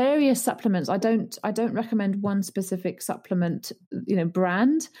 There are various supplements. I don't recommend one specific supplement,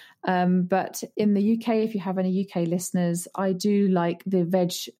 brand. But in the UK, if you have any UK listeners, I do like the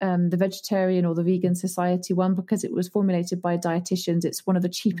vegetarian or the vegan society one, because it was formulated by dietitians. It's one of the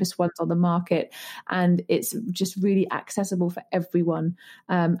cheapest ones on the market, and it's just really accessible for everyone.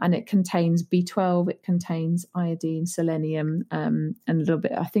 And it contains B12, it contains iodine, selenium, and a little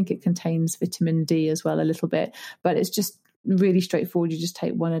bit. I think it contains vitamin D as well, a little bit. But it's just really straightforward. You just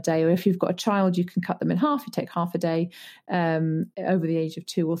take one a day, or if you've got a child, you can cut them in half. You take half a day over the age of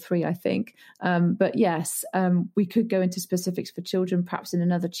 2 or 3, I think. But yes, we could go into specifics for children perhaps in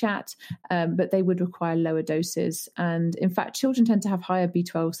another chat, but they would require lower doses. And in fact, children tend to have higher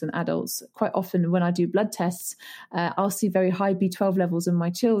B12s than adults. Quite often when I do blood tests, I'll see very high B12 levels in my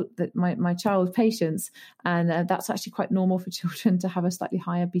child patients, and that's actually quite normal for children to have a slightly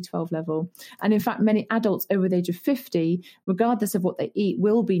higher B12 level. And in fact, many adults over the age of 50, regardless of what they eat,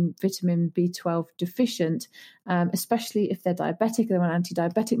 will be vitamin B12 deficient, especially if they're diabetic, they're on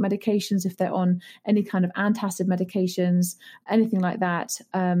anti-diabetic medications, if they're on any kind of antacid medications, anything like that,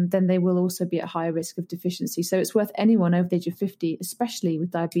 then they will also be at higher risk of deficiency. So it's worth anyone over the age of 50, especially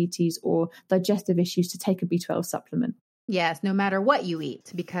with diabetes or digestive issues, to take a B12 supplement. Yes, no matter what you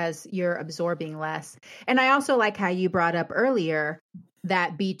eat, because you're absorbing less. And I also like how you brought up earlier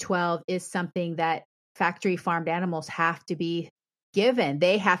that B12 is something that factory farmed animals have to be given.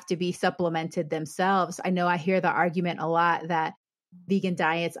 They have to be supplemented themselves. I know I hear the argument a lot that vegan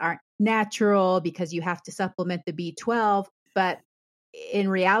diets aren't natural because you have to supplement the B12. But in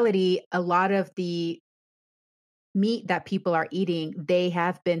reality, a lot of the meat that people are eating, they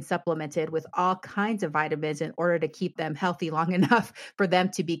have been supplemented with all kinds of vitamins in order to keep them healthy long enough for them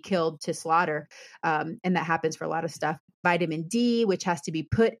to be killed to slaughter. And that happens for a lot of stuff. Vitamin D, which has to be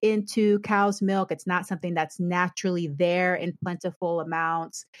put into cow's milk. It's not something that's naturally there in plentiful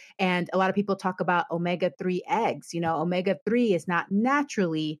amounts. And a lot of people talk about omega-3 eggs. Omega-3 is not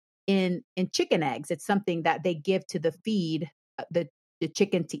naturally in chicken eggs. It's something that they give to the feed, the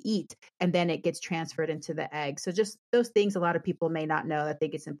chicken to eat, and then it gets transferred into the egg. So just those things a lot of people may not know. I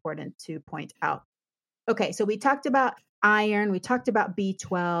think it's important to point out. Okay, so we talked about iron, we talked about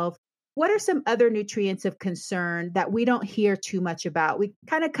B12. What are some other nutrients of concern that we don't hear too much about? We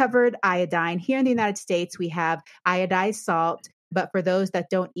kind of covered iodine. Here in the United States, we have iodized salt, but for those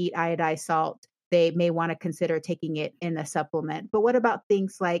that don't eat iodized salt, they may want to consider taking it in a supplement. But what about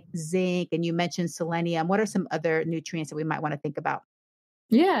things like zinc? And you mentioned selenium. What are some other nutrients that we might want to think about?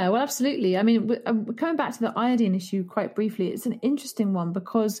 Yeah, well, absolutely. I mean, coming back to the iodine issue quite briefly, it's an interesting one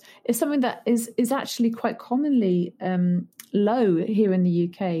because it's something that is actually quite commonly low here in the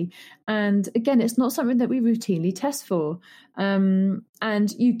UK. And again, it's not something that we routinely test for.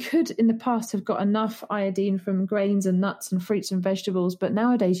 And you could, in the past, have got enough iodine from grains and nuts and fruits and vegetables, but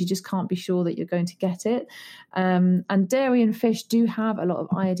nowadays you just can't be sure that you're going to get it. And dairy and fish do have a lot of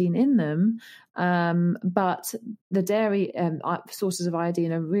iodine in them, but the dairy sources of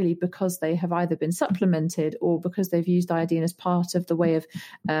iodine are really because they have either been supplemented or because they've used iodine as part of the way of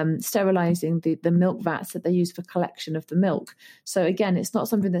sterilizing the milk vats that they use for collection of the milk. So again, it's not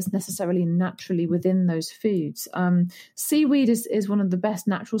something that's necessarily naturally within those foods. Seaweed is one of the best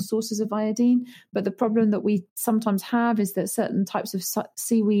natural sources of iodine, but the problem that we sometimes have is that certain types of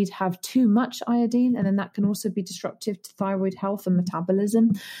seaweed have too much iodine, and then that can also be disruptive to thyroid health and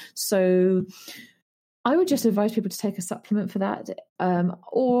metabolism. So I would just advise people to take a supplement for that.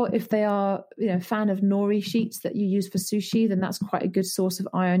 Or if they are, a fan of nori sheets that you use for sushi, then that's quite a good source of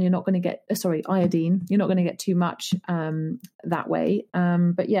iron. You're not going to get, iodine. You're not going to get too much that way.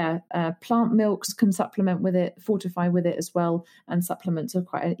 But yeah, plant milks can supplement with it, fortify with it as well. And supplements are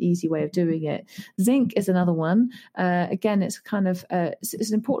quite an easy way of doing it. Zinc is another one. Again, it's kind of, it's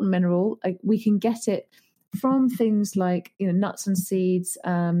an important mineral. We can get it from things like nuts and seeds,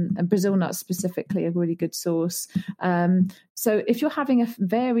 and Brazil nuts specifically, a really good source. So if you're having a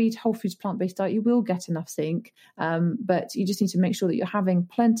varied whole foods plant-based diet, you will get enough zinc, but you just need to make sure that you're having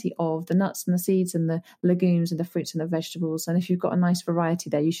plenty of the nuts and the seeds and the legumes and the fruits and the vegetables. And if you've got a nice variety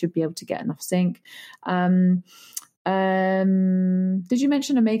there, you should be able to get enough zinc. Did you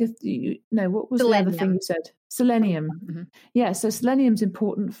mention omega? No, what was selenium. The other thing you said? Selenium. Mm-hmm. Yeah, so selenium is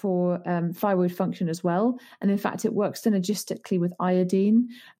important for thyroid function as well. And in fact, it works synergistically with iodine.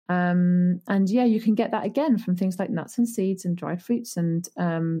 And yeah, you can get that again from things like nuts and seeds and dried fruits and,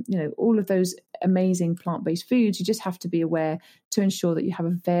 all of those amazing plant-based foods. You just have to be aware to ensure that you have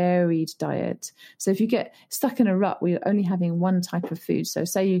a varied diet. So if you get stuck in a rut where you're only having one type of food, so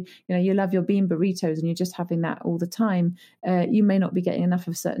say you love your bean burritos and you're just having that all the time, you may not be getting enough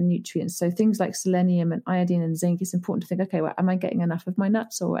of certain nutrients. So things like selenium and iodine and zinc, it's important to think, okay, well, am I getting enough of my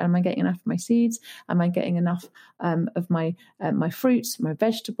nuts, or am I getting enough of my seeds? Am I getting enough of my fruits, my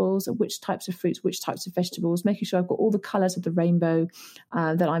vegetables, and which types of fruits, which types of vegetables, making sure I've got all the colors of the rainbow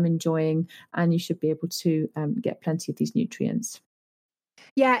that I'm enjoying, and you should be able to get plenty of these nutrients.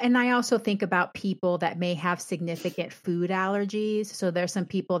 Yeah. And I also think about people that may have significant food allergies. So there's some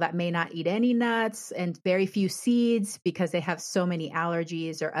people that may not eat any nuts and very few seeds because they have so many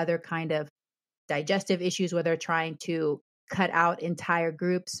allergies or other kind of digestive issues where they're trying to cut out entire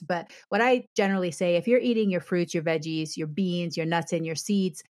groups. But what I generally say, if you're eating your fruits, your veggies, your beans, your nuts, and your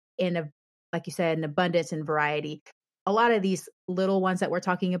seeds like you said, in abundance and variety, a lot of these little ones that we're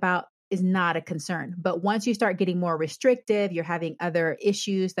talking about is not a concern. But once you start getting more restrictive, you're having other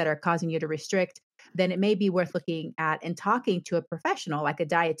issues that are causing you to restrict, then it may be worth looking at and talking to a professional like a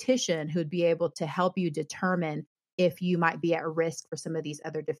dietitian who'd be able to help you determine if you might be at risk for some of these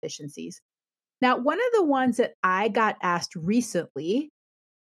other deficiencies. Now, one of the ones that I got asked recently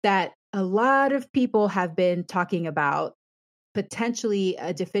that a lot of people have been talking about potentially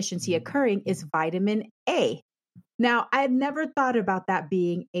a deficiency occurring is vitamin A. Now, I had never thought about that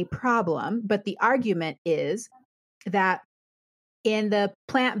being a problem, but the argument is that in the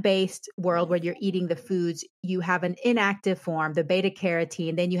plant-based world where you're eating the foods, you have an inactive form, the beta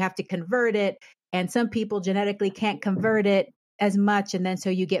carotene, then you have to convert it. And some people genetically can't convert it as much. And then so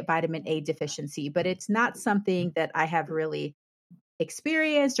you get vitamin A deficiency, but it's not something that I have really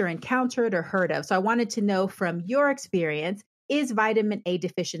experienced or encountered or heard of. So I wanted to know from your experience, is vitamin A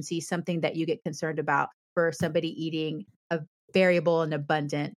deficiency something that you get concerned about for somebody eating a variable and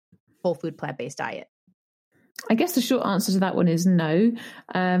abundant whole food plant-based diet? I guess the short answer to that one is no.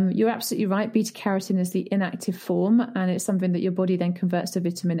 You're absolutely right. Beta carotene is the inactive form, and it's something that your body then converts to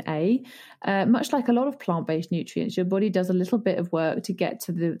vitamin A. Much like a lot of plant-based nutrients, your body does a little bit of work to get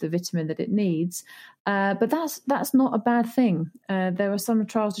to the vitamin that it needs. But that's not a bad thing. There are some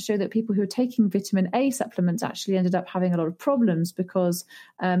trials to show that people who are taking vitamin A supplements actually ended up having a lot of problems because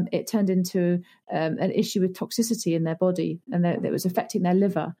it turned into an issue with toxicity in their body, and that it was affecting their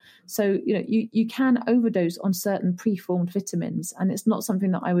liver. So you can overdose on certain preformed vitamins, and it's not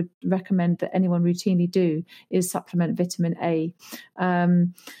something that I would recommend that anyone routinely do, is supplement vitamin A.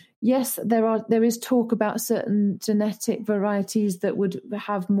 yes, there is talk about certain genetic varieties that would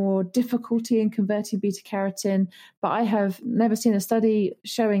have more difficulty in converting beta carotene, but I have never seen a study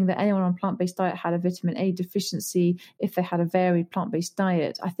showing that anyone on plant-based diet had a vitamin A deficiency if they had a varied plant-based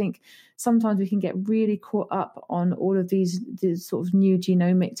diet. I think sometimes we can get really caught up on all of these sort of new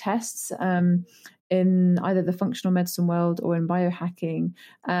genomic tests in either the functional medicine world or in biohacking,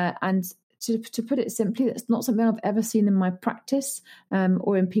 and to put it simply, that's not something I've ever seen in my practice,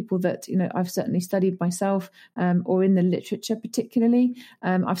 or in people that I've certainly studied myself, or in the literature particularly.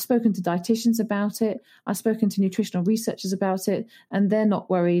 I've spoken to dietitians about it. I've spoken to nutritional researchers about it, and they're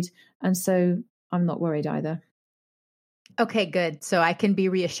not worried, and so I'm not worried either. Okay, good. So I can be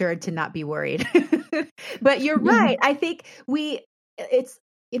reassured to not be worried. But you're right. I think it's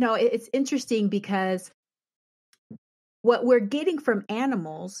interesting because what we're getting from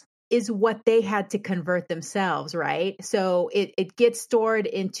animals is what they had to convert themselves, right? So it gets stored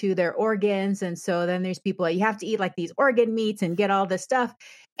into their organs. And so then there's people you have to eat like these organ meats and get all this stuff.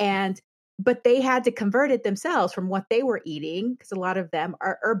 But they had to convert it themselves from what they were eating, because a lot of them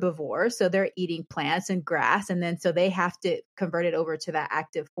are herbivores. So they're eating plants and grass. And then so they have to convert it over to that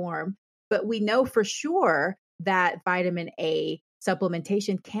active form. But we know for sure that vitamin A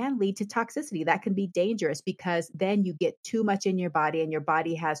supplementation can lead to toxicity. That can be dangerous because then you get too much in your body and your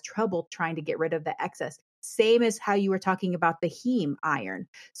body has trouble trying to get rid of the excess. Same as how you were talking about the heme iron.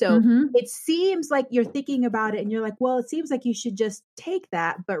 So it seems like you're thinking about it and you're like, well, it seems like you should just take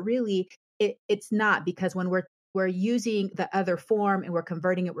that. But really, it's not, because when we're using the other form and we're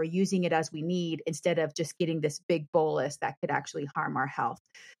converting it, we're using it as we need instead of just getting this big bolus that could actually harm our health.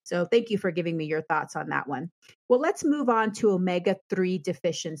 So thank you for giving me your thoughts on that one. Well, let's move on to omega-3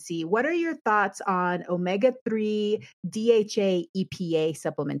 deficiency. What are your thoughts on omega-3 DHA EPA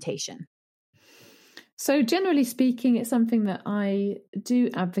supplementation? So generally speaking, it's something that I do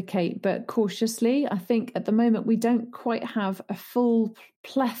advocate, but cautiously. I think at the moment we don't quite have a full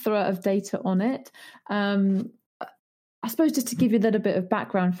plethora of data on it. I suppose just to give you a little bit of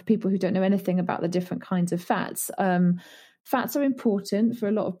background for people who don't know anything about the different kinds of fats. Fats are important for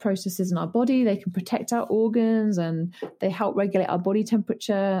a lot of processes in our body. They can protect our organs and they help regulate our body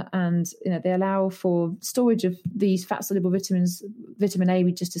temperature, and they allow for storage of these fat-soluble vitamins, vitamin A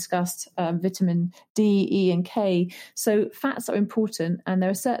we just discussed, vitamin D, E, and K. So fats are important, and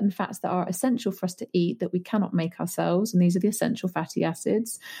there are certain fats that are essential for us to eat that we cannot make ourselves, and these are the essential fatty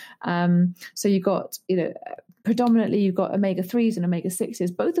acids. So you've got, predominantly you've got omega-3s and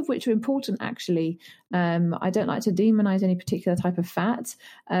omega-6s, both of which are important actually. I don't like to demonize any particular type of fat,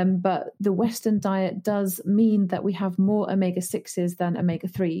 but the Western diet does mean that we have more omega-6s than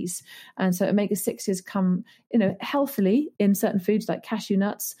omega-3s. And so omega-6s come, healthily in certain foods like cashew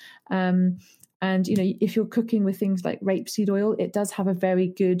nuts. And, if you're cooking with things like rapeseed oil, it does have a very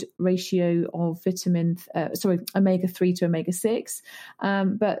good ratio of omega-3 to omega-6.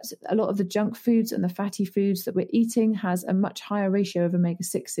 But a lot of the junk foods and the fatty foods that we're eating has a much higher ratio of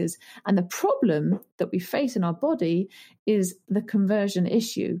omega-6s. And the problem that we face in our body is the conversion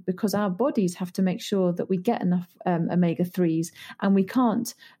issue, because our bodies have to make sure that we get enough omega-3s, and we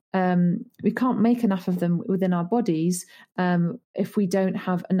can't make enough of them within our bodies if we don't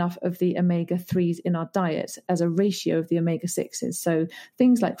have enough of the omega-3s in our diet as a ratio of the omega-6s. So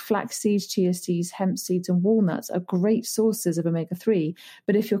things like flax seeds, chia seeds, hemp seeds, and walnuts are great sources of omega-3.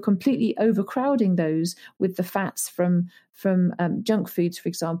 But if you're completely overcrowding those with the fats from junk foods, for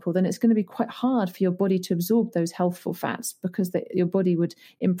example, then it's going to be quite hard for your body to absorb those healthful fats, because your body would,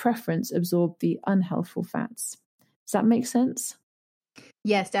 in preference, absorb the unhealthful fats. Does that make sense?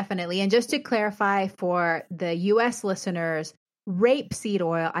 Yes, definitely. And just to clarify for the US listeners, rapeseed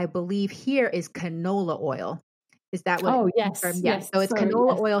oil, I believe here is canola oil. Is that what? Oh, yes. Yes. So it's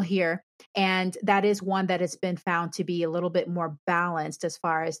canola oil here. And that is one that has been found to be a little bit more balanced as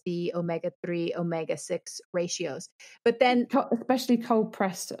far as the omega-3, omega-6 ratios. But then, especially cold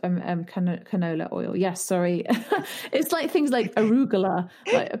pressed canola oil. Yes, sorry. It's like things like arugula.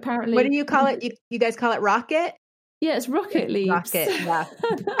 Like apparently, what do you call it? You guys call it rocket? Yeah, it's rocket leaves. Rocket, yeah.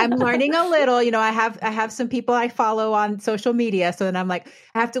 I'm learning a little. I have some people I follow on social media, so then I'm like,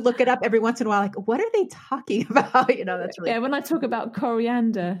 I have to look it up every once in a while. Like, what are they talking about? That's really When I talk about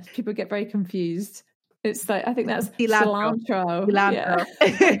coriander, people get very confused. It's like, I think that's cilantro.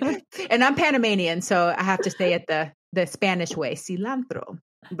 Yeah. And I'm Panamanian, so I have to say it the Spanish way, cilantro.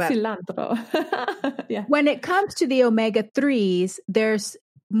 But cilantro. Yeah. When it comes to the omega-3s, there's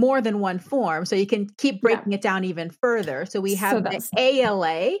more than one form. So you can keep breaking it down even further. So we have the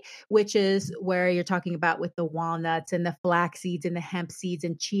ALA, which is where you're talking about with the walnuts and the flax seeds and the hemp seeds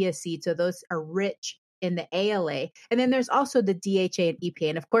and chia seeds. So those are rich in the ALA. And then there's also the DHA and EPA.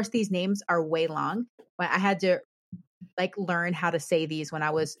 And of course, these names are way long. But I had to like learn how to say these when I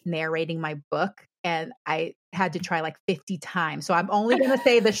was narrating my book, and I had to try like 50 times. So I'm only going to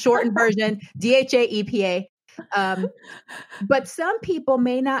say the shortened version, DHA, EPA. But some people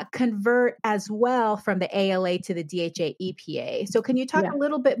may not convert as well from the ALA to the DHA, EPA. So can you talk a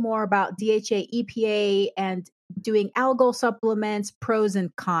little bit more about DHA, EPA and doing algal supplements, pros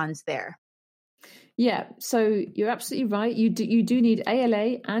and cons there? Yeah, so you're absolutely right. You do need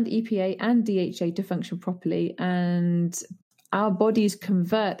ALA and EPA and DHA to function properly, and our bodies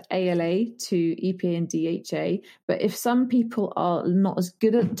convert ALA to EPA and DHA. But if some people are not as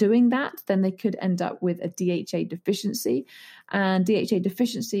good at doing that, then they could end up with a DHA deficiency. And DHA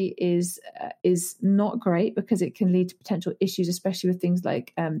deficiency is not great because it can lead to potential issues, especially with things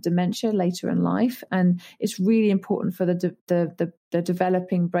like dementia later in life. And it's really important for the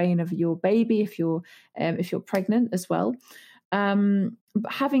developing brain of your baby if you're pregnant as well.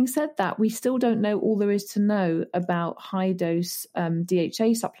 But having said that, we still don't know all there is to know about high dose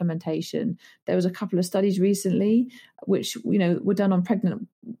DHA supplementation. There was a couple of studies recently which were done on pregnant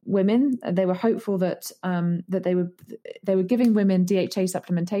women. They were hopeful that they were giving women DHA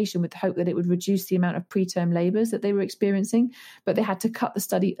supplementation with the hope that it would reduce the amount of preterm labors that they were experiencing, but they had to cut the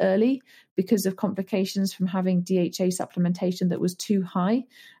study early because of complications from having DHA supplementation that was too high.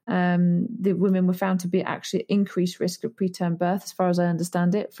 The women were found to be actually increased risk of preterm birth, as far as I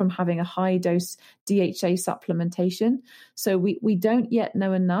understand it, from having a high dose DHA supplementation. So we don't yet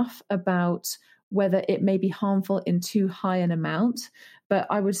know enough about whether it may be harmful in too high an amount. But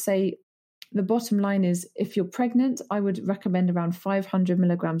I would say the bottom line is, if you're pregnant, I would recommend around 500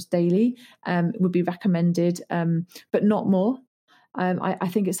 milligrams daily would be recommended, but not more. I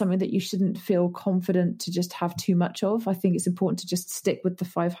think it's something that you shouldn't feel confident to just have too much of. I think it's important to just stick with the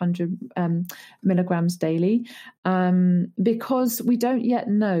 500 milligrams daily, because we don't yet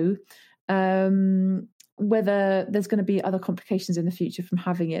know whether there's going to be other complications in the future from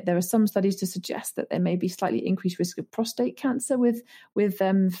having it. There are some studies to suggest that there may be slightly increased risk of prostate cancer with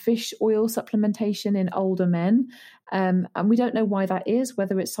fish oil supplementation in older men. And we don't know why that is,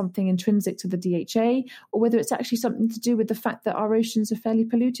 whether it's something intrinsic to the DHA or whether it's actually something to do with the fact that our oceans are fairly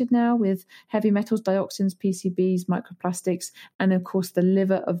polluted now with heavy metals, dioxins, PCBs, microplastics, and of course the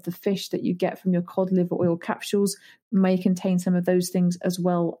liver of the fish that you get from your cod liver oil capsules may contain some of those things, as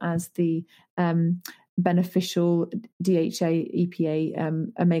well as the beneficial DHA,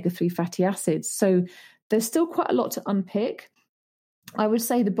 EPA, omega-3 fatty acids. So there's still quite a lot to unpick. I would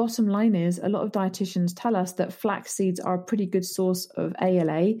say the bottom line is a lot of dietitians tell us that flax seeds are a pretty good source of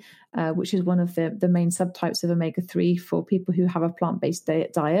ALA, which is one of the main subtypes of omega-3 for people who have a plant-based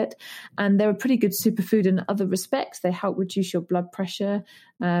diet. And they're a pretty good superfood in other respects. They help reduce your blood pressure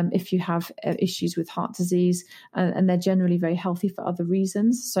if you have issues with heart disease, and they're generally very healthy for other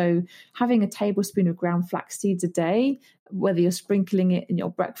reasons. So having a tablespoon of ground flax seeds a day, whether you're sprinkling it in your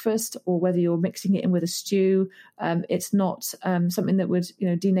breakfast or whether you're mixing it in with a stew, it's not something that would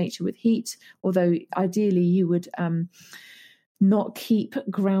denature with heat, although ideally you would not keep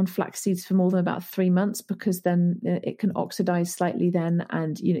ground flax seeds for more than about 3 months, because then it can oxidize slightly then,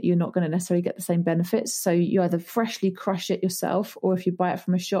 and you're not going to necessarily get the same benefits. So you either freshly crush it yourself, or if you buy it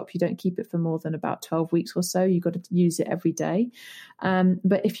from a shop, you don't keep it for more than about 12 weeks or so. You've got to use it every day.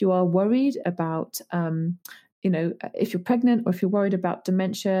 But if you are worried about if you're pregnant or if you're worried about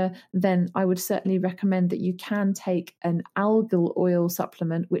dementia, then I would certainly recommend that you can take an algal oil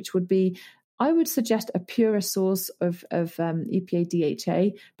supplement, which would be, I would suggest, a purer source of EPA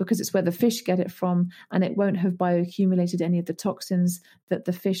DHA, because it's where the fish get it from, and it won't have bioaccumulated any of the toxins that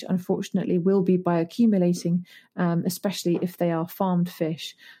the fish unfortunately will be bioaccumulating, especially if they are farmed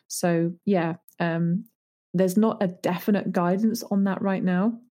fish. So there's not a definite guidance on that right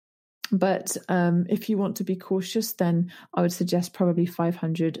now. But if you want to be cautious, then I would suggest probably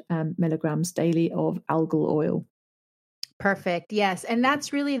 500 milligrams daily of algal oil. Perfect. Yes. And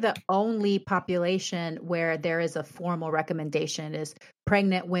that's really the only population where there is a formal recommendation, is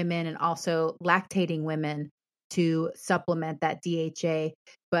pregnant women and also lactating women to supplement that DHA.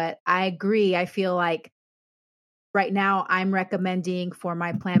 But I agree. I feel like right now I'm recommending for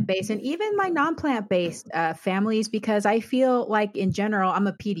my plant-based and even my non-plant-based families, because I feel like in general, I'm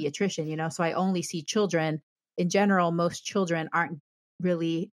a pediatrician, so I only see children. In general, most children aren't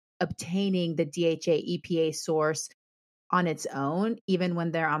really obtaining the DHA EPA source on its own, even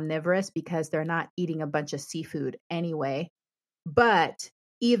when they're omnivorous, because they're not eating a bunch of seafood anyway. But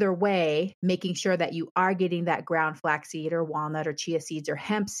either way, making sure that you are getting that ground flaxseed or walnut or chia seeds or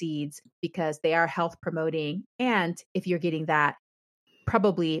hemp seeds, because they are health promoting. And if you're getting that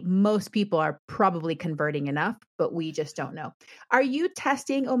most people are probably converting enough, but we just don't know. Are you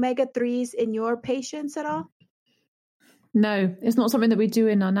testing omega-3s in your patients at all? No, it's not something that we do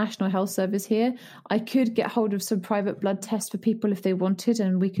in our National Health Service here. I could get hold of some private blood tests for people if they wanted,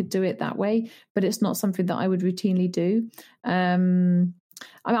 and we could do it that way, but it's not something that I would routinely do.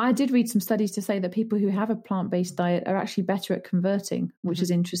 I did read some studies to say that people who have a plant-based diet are actually better at converting, which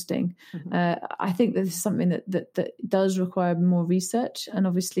is interesting. I think that this is something that does require more research. And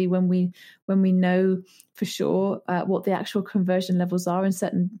obviously when we know for sure what the actual conversion levels are in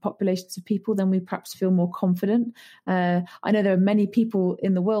certain populations of people, then we perhaps feel more confident. I know there are many people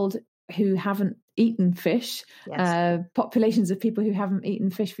in the world who haven't eaten fish, populations of people who haven't eaten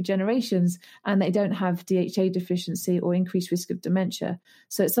fish for generations, and they don't have DHA deficiency or increased risk of dementia.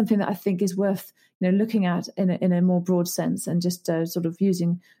 So it's something that I think is worth looking at in a more broad sense, and just sort of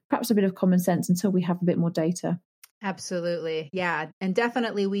using perhaps a bit of common sense until we have a bit more data. Absolutely. Yeah. And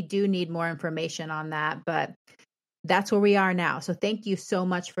definitely we do need more information on that, but that's where we are now. So thank you so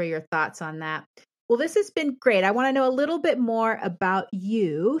much for your thoughts on that. Well, this has been great. I want to know a little bit more about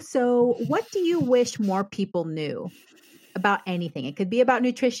you. So what do you wish more people knew about anything? It could be about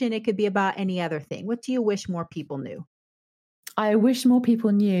nutrition. It could be about any other thing. What do you wish more people knew? I wish more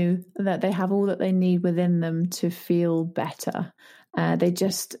people knew that they have all that they need within them to feel better. They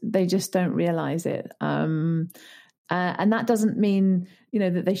just don't realize it. And that doesn't mean,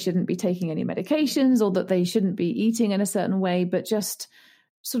 that they shouldn't be taking any medications or that they shouldn't be eating in a certain way, but just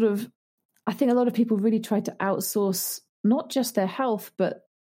sort of, I think a lot of people really try to outsource not just their health, but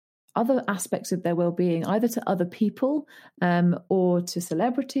other aspects of their well-being, either to other people or to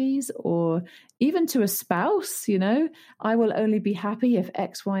celebrities or even to a spouse. I will only be happy if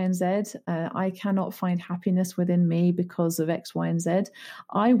X, Y, and Z. I cannot find happiness within me because of X, Y, and Z.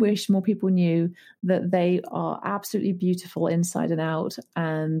 I wish more people knew that they are absolutely beautiful inside and out,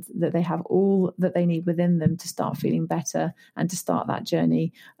 and that they have all that they need within them to start feeling better and to start that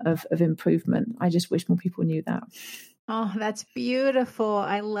journey of improvement. I just wish more people knew that. Oh, that's beautiful.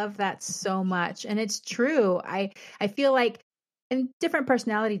 I love that so much. And it's true. I feel like, and different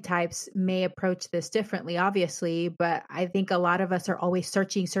personality types may approach this differently, obviously, but I think a lot of us are always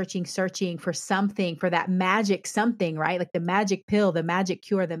searching for something, for that magic something, right? Like the magic pill, the magic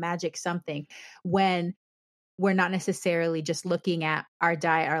cure, the magic something, when we're not necessarily just looking at our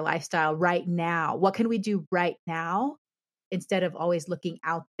diet, our lifestyle right now. What can we do right now? Instead of always looking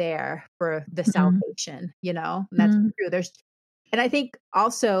out there for the salvation, and that's true. And I think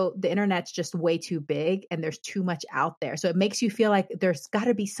also the internet's just way too big and there's too much out there. So it makes you feel like there's got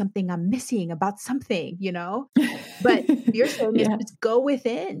to be something I'm missing about something, but you're saying is just go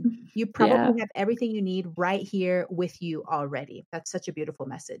within. You probably have everything you need right here with you already. That's such a beautiful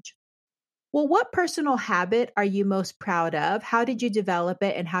message. Well, what personal habit are you most proud of? How did you develop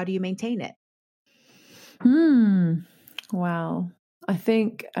it and how do you maintain it? Wow. I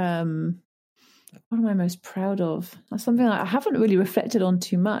think, what am I most proud of? That's something I haven't really reflected on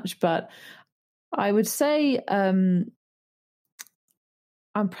too much, but I would say I'm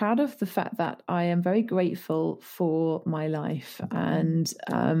proud of the fact that I am very grateful for my life. And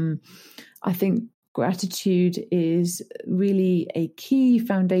I think gratitude is really a key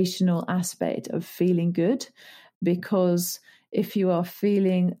foundational aspect of feeling good, because if you are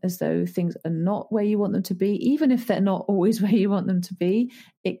feeling as though things are not where you want them to be, even if they're not always where you want them to be,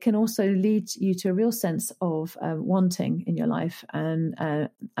 it can also lead you to a real sense of wanting in your life and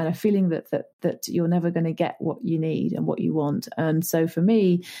a feeling that you're never going to get what you need and what you want. And so for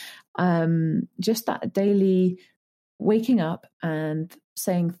me, just that daily waking up and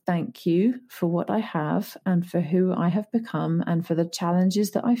saying thank you for what I have and for who I have become and for the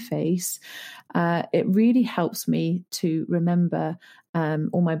challenges that I face, it really helps me to remember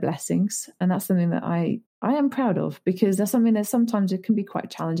all my blessings. And that's something that I am proud of, because that's something that sometimes it can be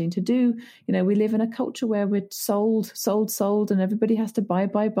quite challenging to do. We live in a culture where we're sold, and everybody has to buy.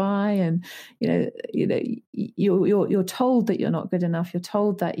 And, you're told that you're not good enough. You're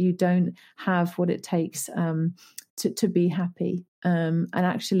told that you don't have what it takes to be happy. And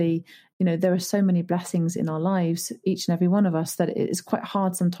actually, there are so many blessings in our lives, each and every one of us, that it is quite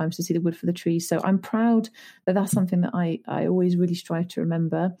hard sometimes to see the wood for the trees. So I'm proud that that's something that I always really strive to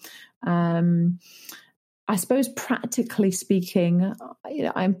remember. I suppose practically speaking,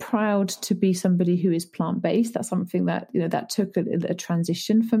 I'm proud to be somebody who is plant-based. That's something that, that took a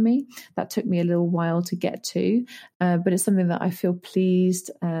transition for me. That took me a little while to get to, but it's something that I feel pleased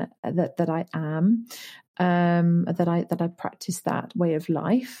that I am, that I practice that way of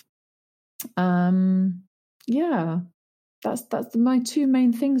life. Yeah. That's my two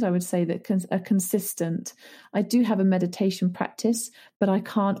main things I would say that are consistent. I do have a meditation practice, but I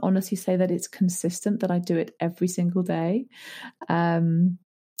can't honestly say that it's consistent, that I do it every single day.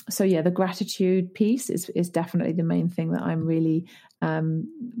 So yeah, the gratitude piece is definitely the main thing that I'm really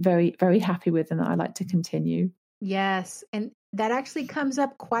very, very happy with and that I like to continue. Yes. And that actually comes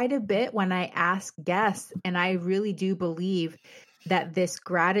up quite a bit when I ask guests. And I really do believe that this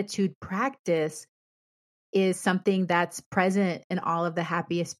gratitude practice is something that's present in all of the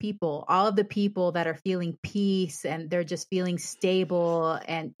happiest people, all of the people that are feeling peace and they're just feeling stable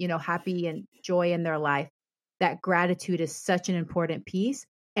and, happy and joy in their life. That gratitude is such an important piece.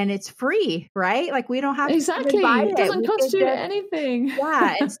 And it's free, right? Like we don't have to buy it. It doesn't cost you anything.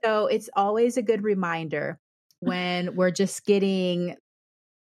 Yeah. And so it's always a good reminder when we're just getting,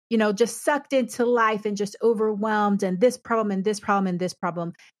 just sucked into life and just overwhelmed and this problem and this problem and this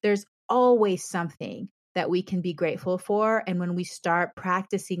problem. There's always something that we can be grateful for. And when we start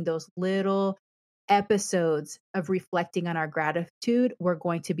practicing those little episodes of reflecting on our gratitude, we're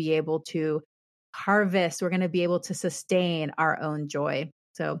going to be able to harvest, we're going to be able to sustain our own joy.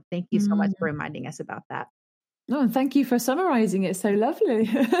 So thank you so much for reminding us about that. Oh, and thank you for summarizing it so lovely.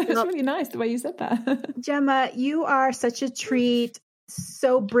 It's really nice the way you said that. Gemma, you are such a treat,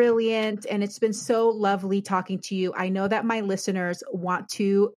 so brilliant, and it's been so lovely talking to you. I know that my listeners want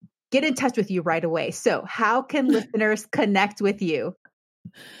to get in touch with you right away. So how can listeners connect with you?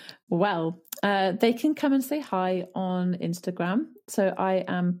 Well, they can come and say hi on Instagram. So I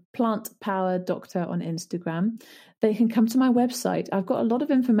am Plant Power Doctor on Instagram. They can come to my website. I've got a lot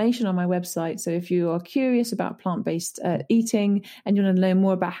of information on my website. So if you are curious about plant-based eating and you want to learn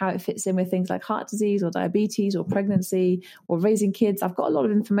more about how it fits in with things like heart disease or diabetes or pregnancy or raising kids, I've got a lot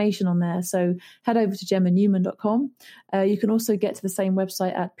of information on there. So head over to gemmanewman.com. You can also get to the same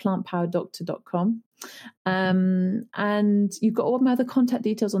website at plantpowerdoctor.com. And you've got all my other contact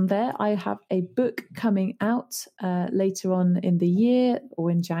details on there. I have a book coming out later on in the year or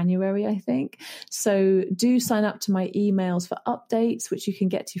in January, I think. So do sign up to my emails for updates, which you can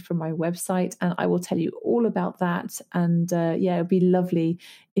get to from my website, and I will tell you all about that. And yeah, it'd be lovely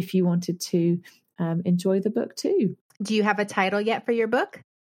if you wanted to enjoy the book too. Do you have a title yet for your book?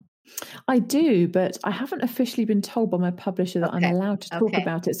 I do, but I haven't officially been told by my publisher that I'm allowed to talk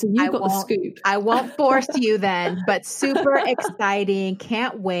about it. So you've got the scoop. I won't force you then, but super exciting.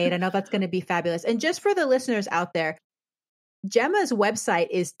 Can't wait. I know that's going to be fabulous. And just for the listeners out there, Gemma's website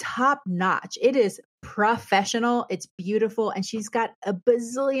is top notch. It is professional. It's beautiful. And she's got a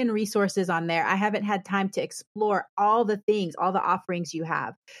bazillion resources on there. I haven't had time to explore all the things, all the offerings you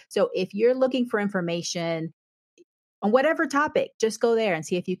have. So if you're looking for information on whatever topic, just go there and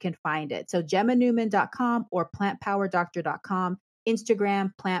see if you can find it. So gemmanewman.com or plantpowerdoctor.com,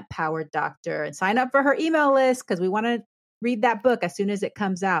 Instagram, plantpowerdoctor, and sign up for her email list because we want to read that book as soon as it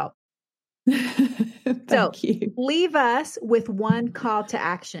comes out. Thank you. Leave us with one call to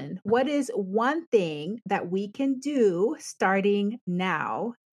action. What is one thing that we can do starting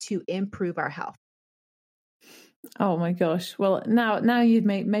now to improve our health? Oh my gosh. Well, now you've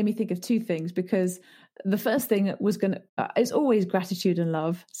made me think of two things, because the first thing was it's always gratitude and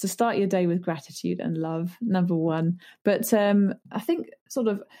love. So start your day with gratitude and love, number one. But I think sort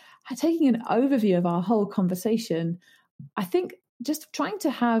of taking an overview of our whole conversation, I think just trying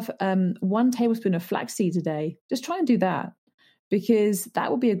to have 1 tablespoon of flax seeds a day, just try and do that, because that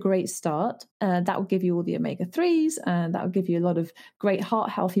will be a great start. That will give you all the omega-3s, and that will give you a lot of great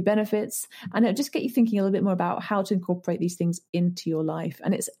heart healthy benefits. And it'll just get you thinking a little bit more about how to incorporate these things into your life.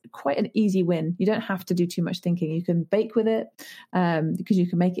 And it's quite an easy win. You don't have to do too much thinking. You can bake with it because you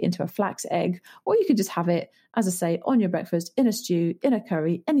can make it into a flax egg, or you can just have it, as I say, on your breakfast, in a stew, in a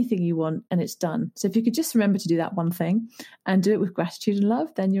curry, anything you want, and it's done. So if you could just remember to do that one thing and do it with gratitude and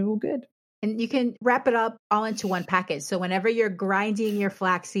love, then you're all good. And you can wrap it up all into one package. So whenever you're grinding your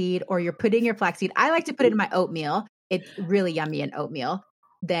flaxseed or you're putting your flaxseed, I like to put it in my oatmeal. It's really yummy in oatmeal.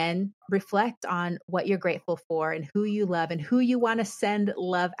 Then reflect on what you're grateful for and who you love and who you want to send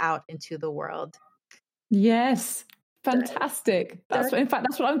love out into the world. Yes. Fantastic. That's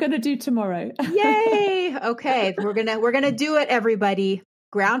what I'm going to do tomorrow. Yay. Okay. We're going to do it, everybody.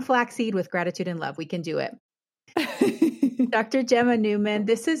 Ground flaxseed with gratitude and love. We can do it. Dr. Gemma Newman,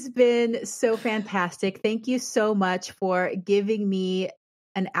 this has been so fantastic. Thank you so much for giving me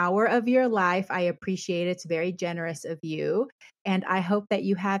an hour of your life. I appreciate it. It's very generous of you. And I hope that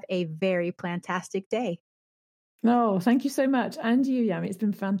you have a very plantastic day. Oh, thank you so much. And you, Yami. It's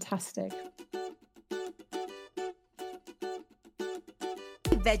been fantastic.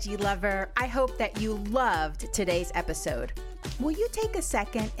 Veggie lover, I hope that you loved today's episode. Will you take a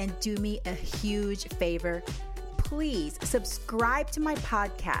second and do me a huge favor? please subscribe to my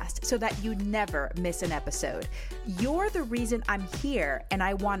podcast so that you never miss an episode. You're the reason I'm here, and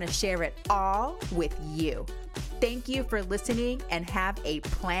I want to share it all with you. Thank you for listening, and have a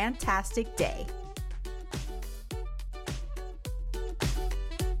plantastic day.